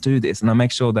 Like, let's do this. And I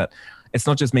make sure that it's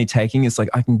not just me taking, it's like,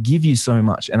 I can give you so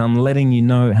much, and I'm letting you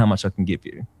know how much I can give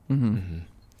you.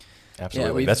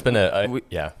 Absolutely. That's been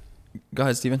yeah. Go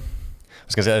ahead, Stephen. I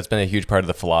was going to say, that's been a huge part of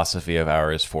the philosophy of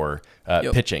ours for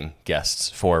pitching guests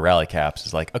for Rally Caps.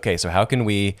 Is like, okay, so how can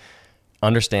we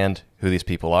understand who these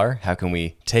people are? How can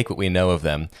we take what we know of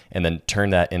them and then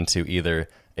turn that into either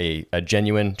a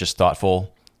genuine, just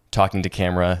thoughtful, talking to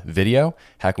camera video?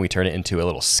 How can we turn it into a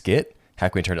little skit? How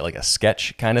can we turn it like a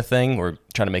sketch kind of thing? We're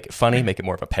trying to make it funny, make it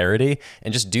more of a parody,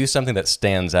 and just do something that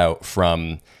stands out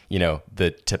from, you know,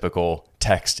 the typical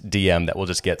text DM that will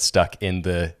just get stuck in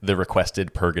the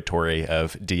requested purgatory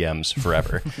of DMs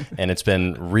forever. And it's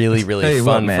been really, really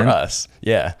fun for us.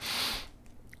 Yeah.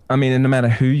 I mean, no matter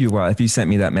who you are, if you sent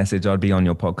me that message, I'd be on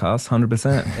your podcast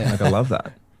 100%. Yeah. Like, I love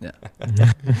that. Yeah.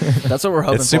 That's what we're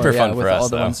hoping for. It's super fun with for us, all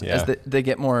the though. ones,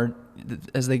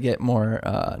 as they get more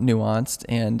nuanced,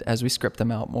 and as we script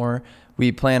them out more,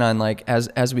 we plan on like,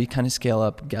 as we kind of scale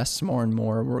up guests more and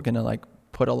more, we're going to like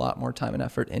put a lot more time and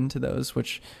effort into those,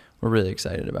 which we're really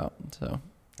excited about. So,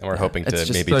 and we're hoping to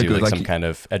maybe do like some kind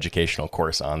of educational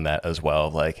course on that as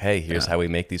well. Like, hey, here's how we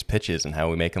make these pitches and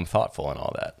how we make them thoughtful and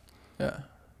all that. Yeah.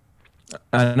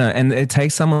 I don't know. And it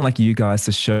takes someone like you guys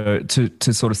to show,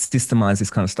 to sort of systemize this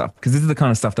kind of stuff, because this is the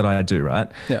kind of stuff that I do, right?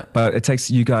 Yeah. But it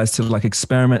takes you guys to like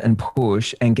experiment and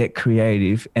push and get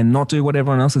creative and not do what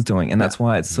everyone else is doing. And that's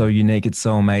why it's so unique. It's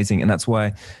so amazing. And that's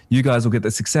why you guys will get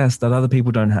the success that other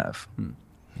people don't have.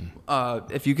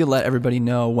 If you could let everybody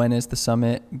know, when is the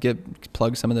summit,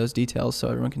 plug some of those details so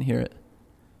everyone can hear it.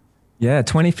 Yeah.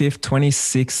 25th,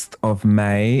 26th of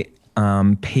May.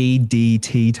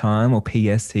 PDT time or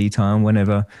PST time,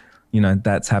 whenever, you know,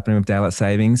 that's happening with daylight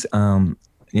savings. And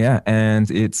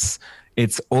it's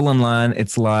all online,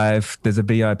 it's live. There's a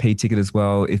VIP ticket as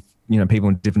well if, you know, people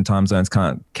in different time zones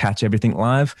can't catch everything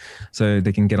live, so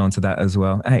they can get onto that as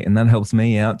well. Hey, and that helps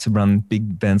me out to run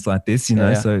big events like this, you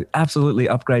know. So absolutely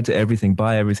upgrade to everything,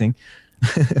 buy everything.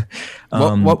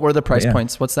 What were the price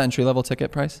points? What's the entry level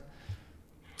ticket price?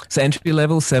 So entry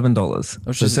level, $7.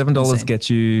 So $7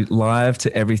 gets you live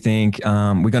to everything.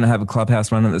 We're going to have a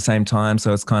clubhouse run at the same time.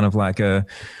 So it's kind of like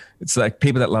it's like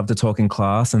people that love to talk in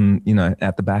class and, you know,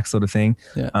 at the back sort of thing.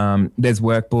 Yeah. There's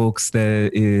workbooks. There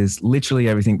is literally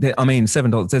everything.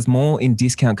 $7. There's more in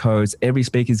discount codes. Every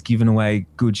speaker's giving away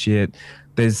good shit.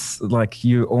 There's like,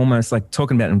 you almost like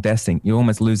talking about investing. You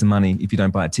almost losing money if you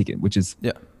don't buy a ticket, which is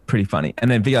pretty funny. And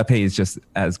then VIP is just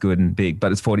as good and big,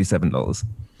 but it's $47.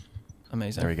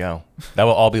 Amazing. There we go. That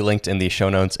will all be linked in the show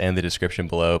notes and the description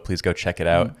below. Please go check it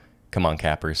out. Come on,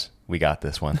 Cappers. We got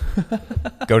this one.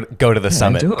 Go to the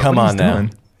summit. Come on now.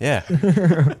 Doing. Yeah.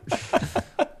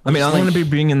 I mean, I'm going to be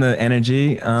bringing the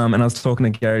energy. And I was talking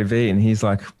to Gary Vee, and he's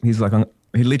like, he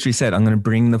literally said, I'm going to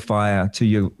bring the fire to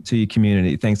your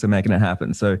community. Thanks for making it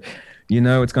happen. So, you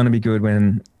know, it's going to be good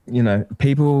when, you know,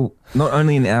 people, not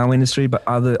only in our industry, but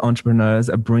other entrepreneurs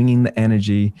are bringing the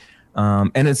energy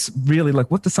And it's really like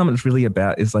what the summit is really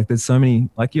about is like there's so many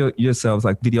like yourselves,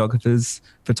 like videographers,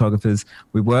 photographers.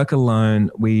 We work alone.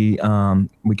 We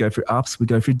go through ups, we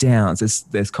go through downs.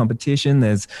 There's competition.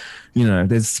 There's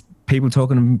people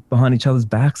talking behind each other's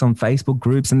backs on Facebook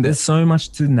groups, and there's so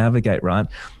much to navigate, right?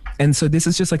 And so this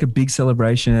is just like a big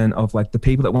celebration of like the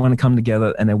people that want to come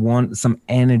together and they want some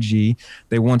energy.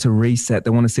 They want to reset. They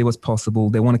want to see what's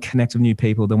possible. They want to connect with new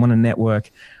people. They want to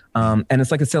network. And it's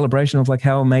like a celebration of like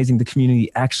how amazing the community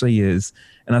actually is.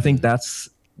 And I think that's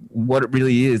what it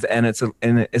really is. And it's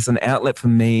an outlet for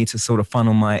me to sort of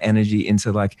funnel my energy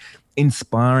into like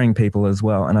inspiring people as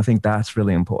well. And I think that's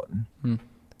really important.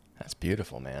 That's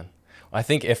beautiful, man. I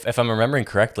think if I'm remembering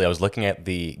correctly, I was looking at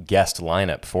the guest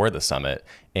lineup for the summit,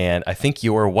 and I think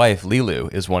your wife,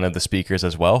 Lilu, is one of the speakers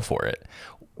as well for it.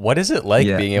 What is it like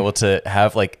being able to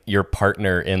have like your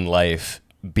partner in life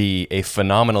be a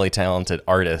phenomenally talented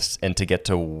artist and to get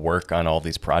to work on all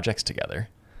these projects together?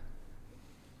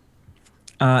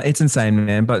 It's insane,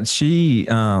 man. But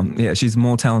she's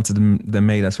more talented than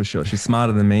me, that's for sure. She's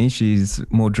smarter than me. She's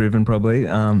more driven, probably.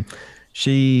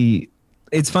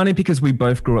 It's funny because we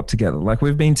both grew up together. Like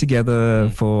we've been together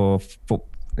for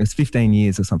it's 15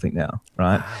 years or something now,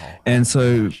 right? Wow. And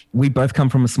so we both come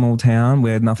from a small town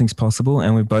where nothing's possible,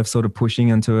 and we're both sort of pushing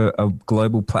into a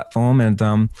global platform,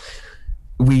 and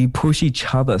we push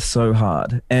each other so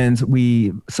hard and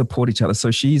we support each other.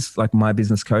 So she's like my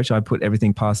business coach. I put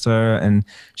everything past her, and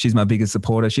she's my biggest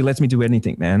supporter. She lets me do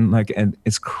anything, man. Like, and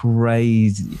it's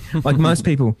crazy. Like most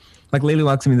people, like Lily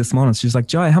asked me this morning, she's like,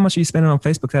 Jai, how much are you spending on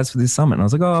Facebook ads for this summit? And I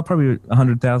was like, oh, probably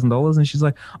 $100,000. And she's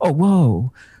like, oh,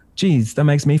 whoa, geez, that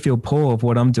makes me feel poor of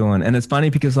what I'm doing. And it's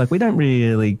funny because like, we don't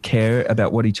really care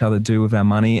about what each other do with our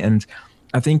money. And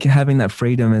I think having that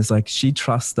freedom is like, she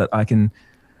trusts that I can,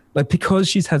 like, because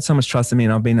she's had so much trust in me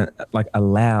and I've been like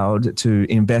allowed to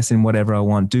invest in whatever I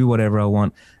want, do whatever I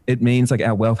want. It means like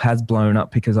our wealth has blown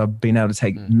up because I've been able to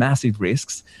take massive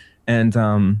risks and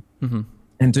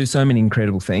do so many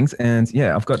incredible things. And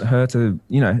yeah, I've got her to,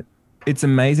 it's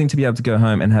amazing to be able to go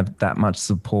home and have that much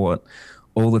support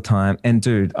all the time. And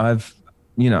dude, I've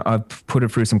put her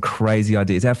through some crazy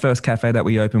ideas. Our first cafe that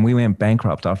we opened, we went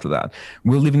bankrupt after that.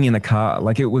 We were living in a car.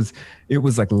 Like it was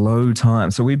like low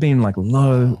time. So we've been like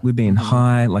low, we've been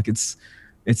high. Like it's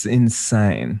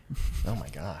insane. Oh my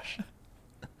gosh.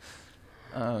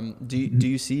 Do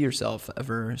you see yourself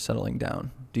ever settling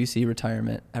down? Do you see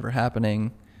retirement ever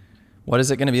happening? What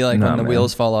is it going to be like when the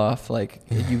wheels fall off? Like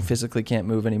you physically can't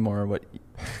move anymore.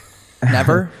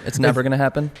 Never? It's never going to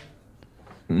happen?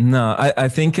 No, I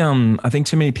think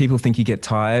too many people think you get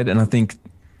tired, and I think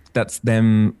that's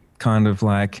them kind of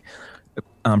like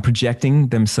projecting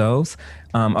themselves.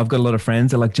 I've got a lot of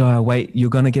friends that are like, Jai, wait, you're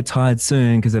going to get tired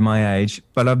soon because they're my age,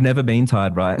 but I've never been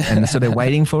tired, right? And so they're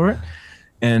waiting for it.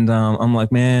 And I'm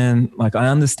like, man, like I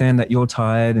understand that you're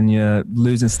tired and you're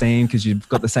losing steam because you've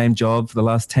got the same job for the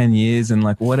last 10 years and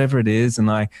like whatever it is.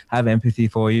 And I have empathy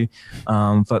for you.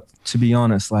 But to be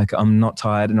honest, like I'm not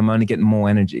tired and I'm only getting more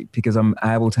energy because I'm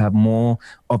able to have more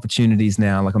opportunities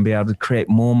now. Like I'm be able to create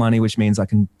more money, which means I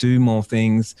can do more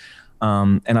things.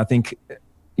 And I think,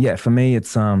 yeah, for me,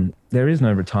 it's there is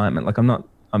no retirement. Like I'm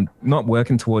not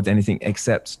working towards anything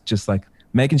except just like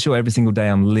making sure every single day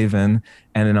I'm living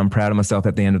and then I'm proud of myself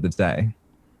at the end of the day.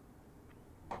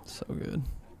 So good.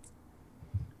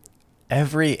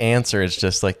 Every answer is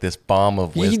just like this bomb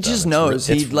of wisdom. He just knows.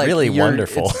 It's really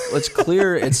wonderful. It's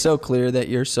clear. It's so clear that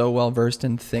you're so well versed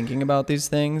in thinking about these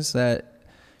things that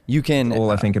you can.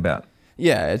 All I think about.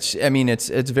 Yeah, it's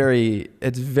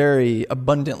very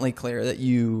abundantly clear that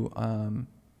you.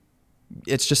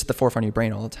 It's just at the forefront of your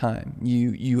brain all the time.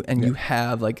 You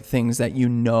have like things that you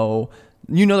know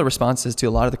the responses to a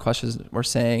lot of the questions we're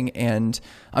saying, and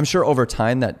I'm sure over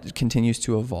time that continues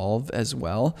to evolve as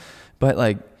well. But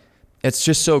like, it's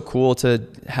just so cool to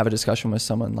have a discussion with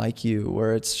someone like you,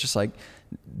 where it's just like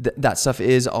that stuff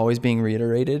is always being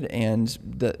reiterated,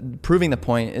 and proving the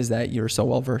point is that you're so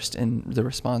well versed in the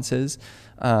responses,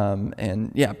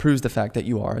 and yeah, proves the fact that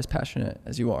you are as passionate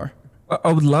as you are.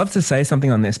 I would love to say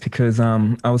something on this because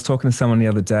I was talking to someone the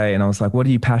other day and I was like, what are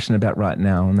you passionate about right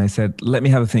now? And they said, let me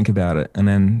have a think about it. And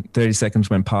then 30 seconds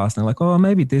went past and they're like, oh,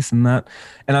 maybe this and that.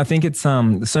 And I think it's so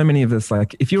many of us,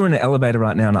 like if you're in an elevator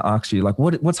right now and I ask you, like,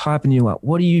 what's hyping you up?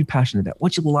 What are you passionate about?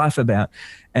 What's your life about?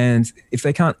 And if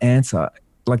they can't answer,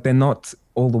 like they're not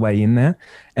all the way in there.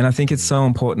 And I think it's so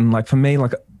important. Like for me,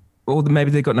 like, or maybe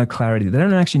they've got no clarity. They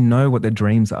don't actually know what their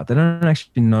dreams are. They don't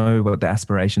actually know what their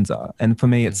aspirations are. And for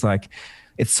me, it's like,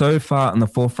 it's so far on the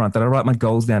forefront that I write my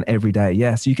goals down every day.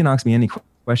 Yeah, so you can ask me any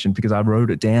question because I wrote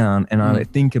it down and I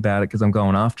think about it because I'm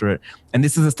going after it. And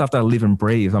this is the stuff that I live and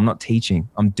breathe. I'm not teaching,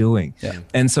 I'm doing. Yeah.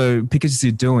 And so because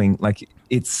you're doing, like,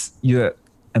 you're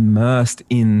immersed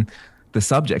in the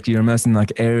subject, you're immersed in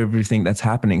like everything that's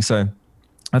happening. So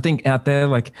I think out there,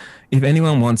 like, if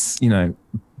anyone wants,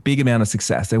 big amount of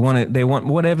success, they want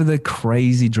whatever the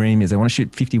crazy dream is, they want to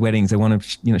shoot 50 weddings, they want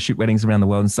to, shoot weddings around the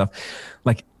world and stuff.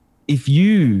 Like, if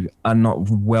you are not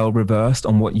well reversed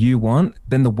on what you want,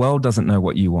 then the world doesn't know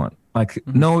what you want. Like,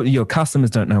 no, your customers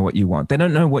don't know what you want. They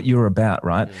don't know what you're about,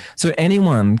 right? So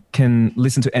anyone can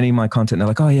listen to any of my content. They're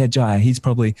like, oh yeah, Jai, he's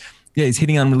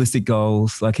hitting unrealistic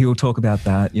goals. Like, he'll talk about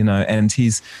that, and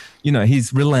he's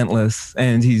relentless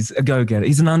and he's a go-getter.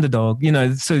 He's an underdog,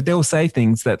 so they'll say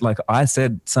things that, like, I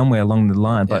said somewhere along the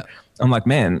line, but I'm like,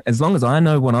 man, as long as I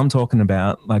know what I'm talking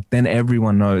about, like, then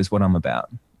everyone knows what I'm about.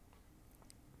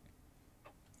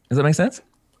 Does that make sense?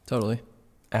 Totally.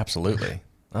 Absolutely.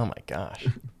 Oh my gosh.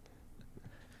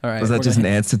 All right. Was that just an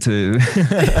answer to?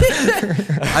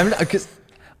 Because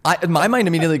my mind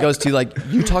immediately goes to, like,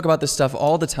 you talk about this stuff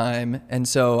all the time, and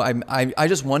so I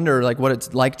just wonder, like, what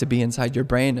it's like to be inside your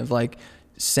brain of, like,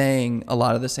 saying a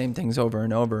lot of the same things over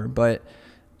and over. But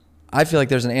I feel like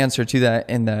there's an answer to that,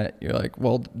 in that you're like,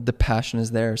 well, the passion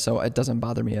is there, so it doesn't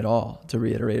bother me at all to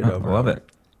reiterate it over. I love it.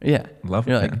 Yeah. Love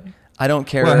you're it. Like, I don't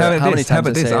care how many times how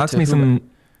about I say this? it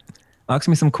Ask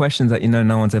me some questions that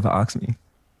no one's ever asked me.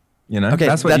 Okay,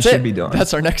 that's what you should be doing.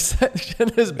 That's our next section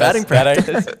is batting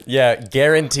practice. Yeah,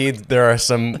 guaranteed there are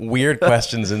some weird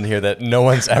questions in here that no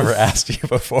one's ever asked you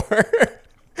before.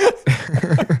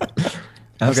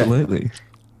 Absolutely.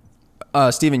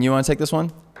 Steven, you want to take this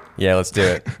one? Yeah, let's do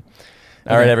it.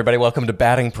 All right, everybody, welcome to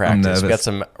batting practice. We got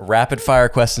some rapid fire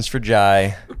questions for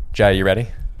Jai. Jai, you ready?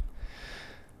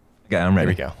 Yeah, I'm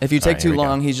ready. Here we go. If you take too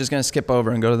long, he's just going to skip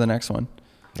over and go to the next one.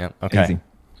 Yeah. Okay. Easy.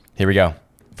 Here we go.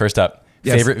 First up,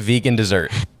 favorite vegan dessert?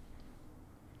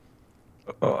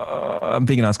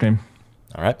 Vegan ice cream.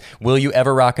 All right. Will you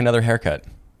ever rock another haircut?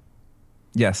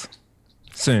 Yes.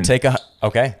 Soon. Take a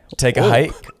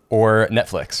hike or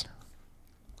Netflix?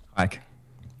 Hike.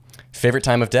 Favorite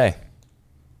time of day?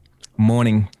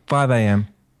 Morning, 5 a.m.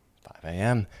 5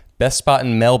 a.m. Best spot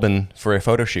in Melbourne for a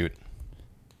photo shoot?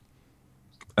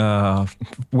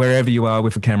 Wherever you are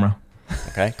with a camera.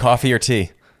 Okay. Coffee or tea?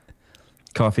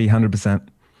 Coffee, 100%.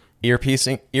 Ear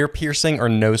piercing or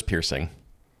nose piercing?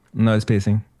 Nose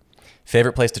piercing.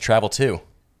 Favorite place to travel to?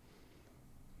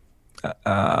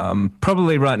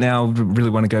 Probably right now, really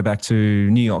want to go back to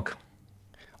New York.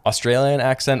 Australian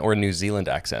accent or New Zealand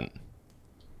accent?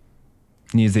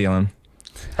 New Zealand.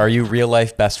 Are you real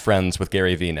life best friends with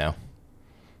Gary Vee now?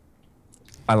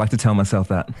 I like to tell myself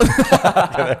that.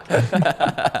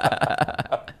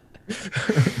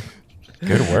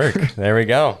 Good work. There we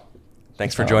go.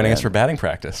 Thanks for joining us for batting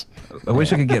practice. I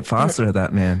wish I could get faster at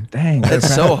that, man. Dang.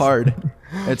 It's so hard.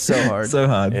 It's so hard. So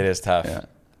hard. It is tough. Yeah.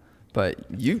 But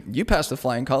you passed with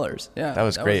flying colors. Yeah. That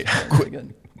was great. Really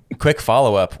good. Quick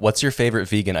follow-up. What's your favorite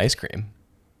vegan ice cream?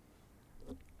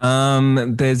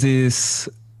 There's this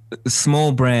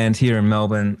small brand here in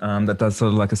Melbourne that does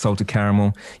sort of like a salted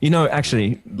caramel.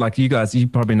 Actually, like you guys, you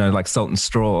probably know, like Salt and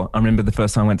Straw. I remember the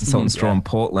first time I went to Salt and Straw in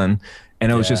Portland,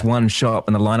 and it was just one shop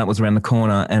and the lineup was around the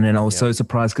corner. And then I was so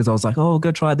surprised because I was like, oh,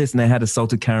 go try this. And they had a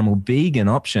salted caramel vegan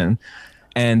option.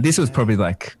 And this was probably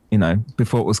like,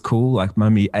 before it was cool, like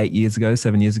maybe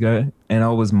 7 years ago. And I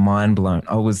was mind blown.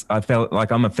 I felt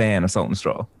like I'm a fan of Salt and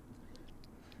Straw.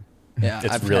 Yeah.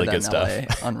 It's I've really had good that in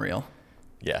stuff. LA. Unreal.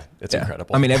 Yeah, it's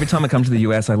incredible. I mean, every time I come to the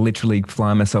US, I literally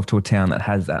fly myself to a town that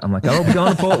has that. I'm like, oh, we're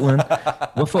going to Portland.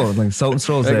 What for? Like Salt and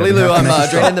Straw's Like, there. Lilu, I'm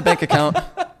draining the bank account.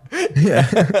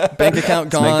 Yeah. Bank account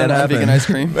gone. that I'm vegan ice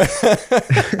cream.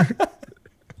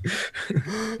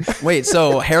 Wait,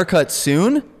 so haircut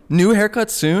soon? New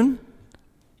haircut soon?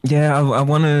 Yeah, I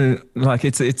want to, like,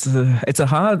 it's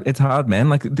hard, man.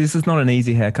 Like, this is not an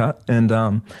easy haircut. And,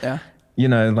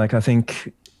 like, I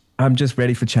think I'm just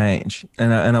ready for change,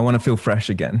 and I want to feel fresh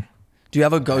again. Do you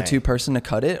have a go-to person to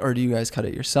cut it, or do you guys cut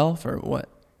it yourself, or what?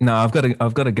 No, I've got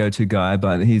a go-to guy,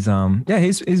 but he's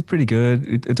pretty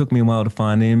good. It took me a while to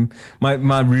find him.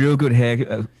 My real good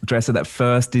hairdresser that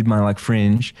first did my like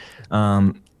fringe,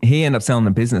 he ended up selling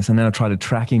the business, and then I tried to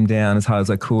track him down as hard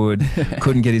as I could.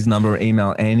 Couldn't get his number or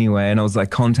email anyway, and I was like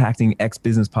contacting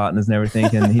ex-business partners and everything,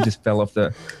 and he just fell off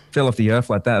the earth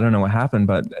like that. I don't know what happened,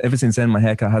 but ever since then, my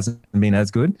haircut hasn't been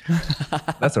as good.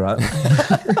 That's all right.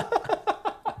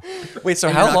 Wait,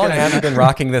 so how long have you been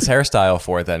rocking this hairstyle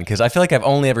for then? Because I feel like I've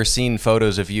only ever seen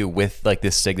photos of you with like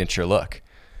this signature look.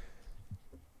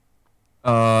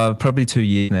 Probably 2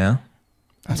 years now.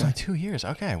 That's like 2 years.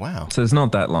 Okay, wow. So it's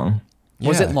not that long.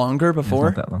 Was it longer before?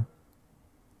 It's not that long.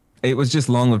 It was just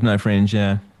long with no fringe.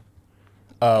 Yeah.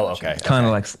 Oh, okay. Kind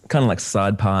of like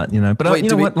side part, you know. But Wait, you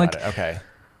know what? Like, Okay.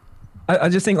 I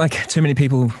just think like too many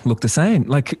people look the same.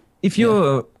 Like if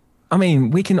you're, I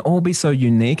mean, we can all be so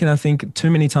unique, and I think too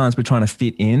many times we're trying to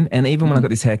fit in. And even when I got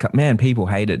this haircut, man, people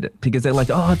hated it because they're like,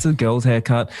 oh, it's a girl's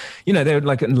haircut. You know, they would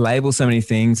like label so many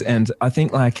things. And I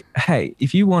think like, hey,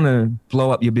 if you want to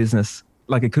blow up your business,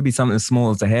 like it could be something as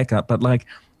small as a haircut, but like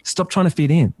stop trying to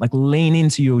fit in, like lean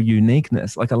into your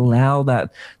uniqueness, like allow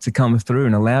that to come through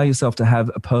and allow yourself to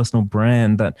have a personal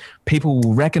brand that people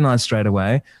will recognize straight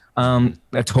away.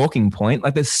 A talking point,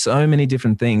 like there's so many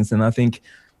different things. And I think,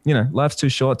 you know, life's too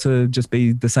short to just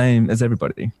be the same as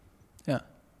everybody. Yeah.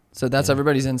 So that's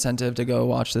everybody's incentive to go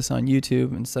watch this on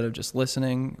YouTube instead of just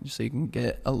listening, just so you can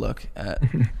get a look at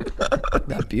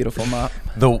that beautiful mop.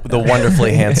 The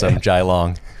wonderfully handsome Jai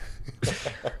Long.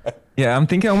 Yeah, I'm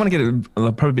thinking I want to get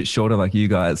probably a bit shorter like you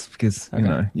guys because, you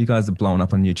know, you guys are blowing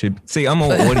up on YouTube. See, I'm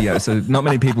all audio, so not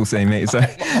many people see me. So.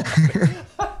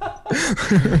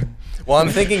 Well, I'm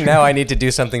thinking now I need to do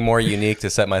something more unique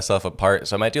to set myself apart.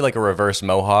 So I might do like a reverse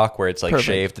mohawk where it's like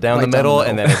shaved down, like the middle,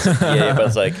 and then it's but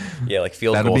it's like like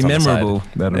field That'll goals be on memorable.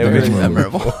 the side. That'll be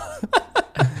memorable.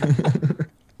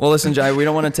 Well, listen, Jai, we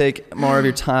don't want to take more of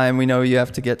your time. We know you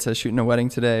have to get to shooting a wedding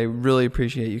today. Really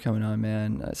appreciate you coming on,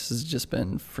 man. This has just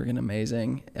been freaking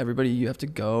amazing. Everybody, you have to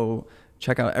go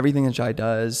check out everything that Jai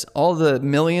does. All the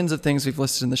millions of things we've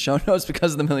listed in the show notes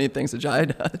because of the million things that Jai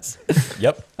does.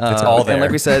 Yep, it's all there. And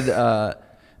like we said,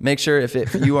 make sure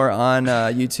if you are on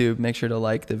YouTube, make sure to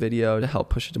like the video to help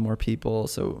push it to more people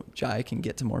so Jai can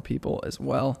get to more people as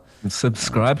well.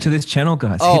 Subscribe to this channel,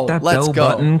 guys. Oh, hit that let's bell go.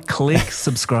 button, click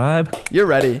subscribe. You're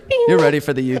ready. You're ready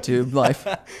for the YouTube life.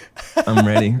 I'm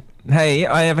ready. Hey,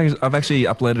 I've actually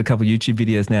uploaded a couple YouTube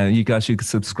videos now. You guys should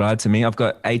subscribe to me. I've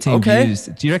got 18 views.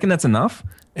 Do you reckon that's enough?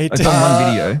 18. It's on one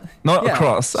video, not yeah,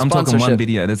 across. I'm talking one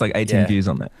video. There's like 18 views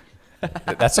on that.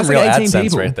 That's some That's real like 18 AdSense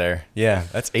people. right there. Yeah,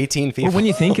 that's 18 people. Well, when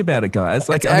you think about it, guys,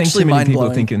 like It's I think actually too many people are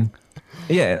mind-blowing.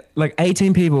 thinking, like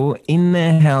 18 people in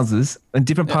their houses in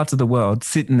different parts of the world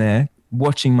sitting there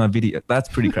watching my video. That's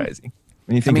pretty crazy.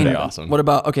 When you think Pretty about it. awesome. What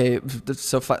about, okay,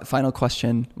 so final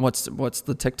question. What's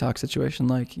the TikTok situation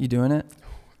like? You doing it?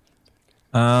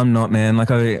 Not, man. Like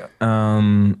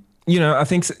you know, I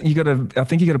think you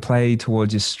gotta play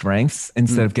towards your strengths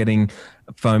instead of getting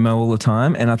FOMO all the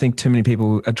time. And I think too many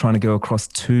people are trying to go across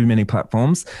too many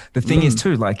platforms. The thing is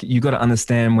too, like you got to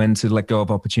understand when to let go of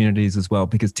opportunities as well,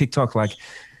 because TikTok, like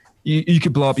you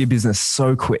could blow up your business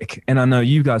so quick. And I know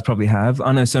you guys probably have.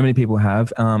 I know so many people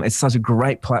have. It's such a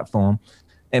great platform.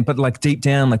 But like deep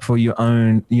down, like for your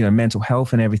own, you know, mental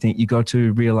health and everything, you got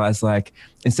to realize like,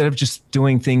 instead of just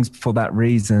doing things for that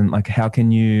reason, like how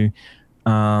can you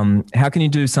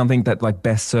do something that like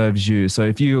best serves you? So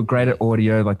if you're great at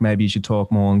audio, like maybe you should talk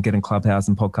more and get in Clubhouse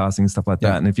and podcasting and stuff like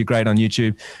that. And if you're great on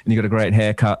YouTube and you got a great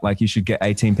haircut, like you should get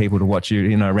 18 people to watch you,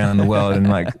 you know, around the world and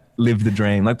like live the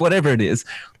dream, like whatever it is.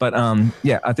 But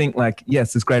yeah, I think like,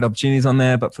 yes, there's great opportunities on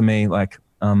there, but for me, like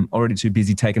I'm already too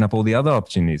busy taking up all the other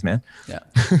opportunities, man. Yeah.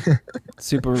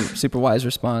 Super wise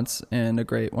response and a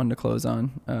great one to close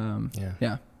on.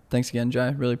 Yeah. Thanks again, Jai.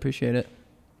 Really appreciate it.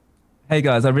 Hey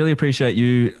guys, I really appreciate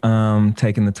you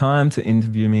taking the time to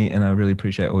interview me, and I really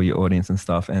appreciate all your audience and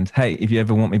stuff. And hey, if you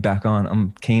ever want me back on,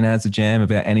 I'm keen as a jam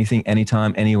about anything,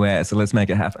 anytime, anywhere. So let's make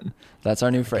it happen. That's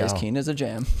our new phrase, Go. keen as a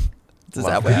jam. Is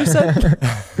Love that what you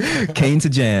said? Keen to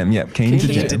jam. Yep, keen to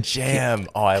Keen to jam. jam.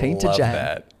 Oh, I Keen to love jam.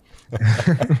 that.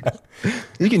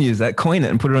 You can use that, coin it,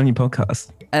 and put it on your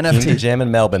podcast. Keen to NFT. jam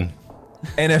in Melbourne.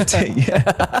 NFT. Yeah.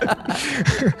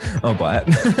 I'll buy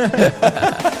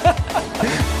it.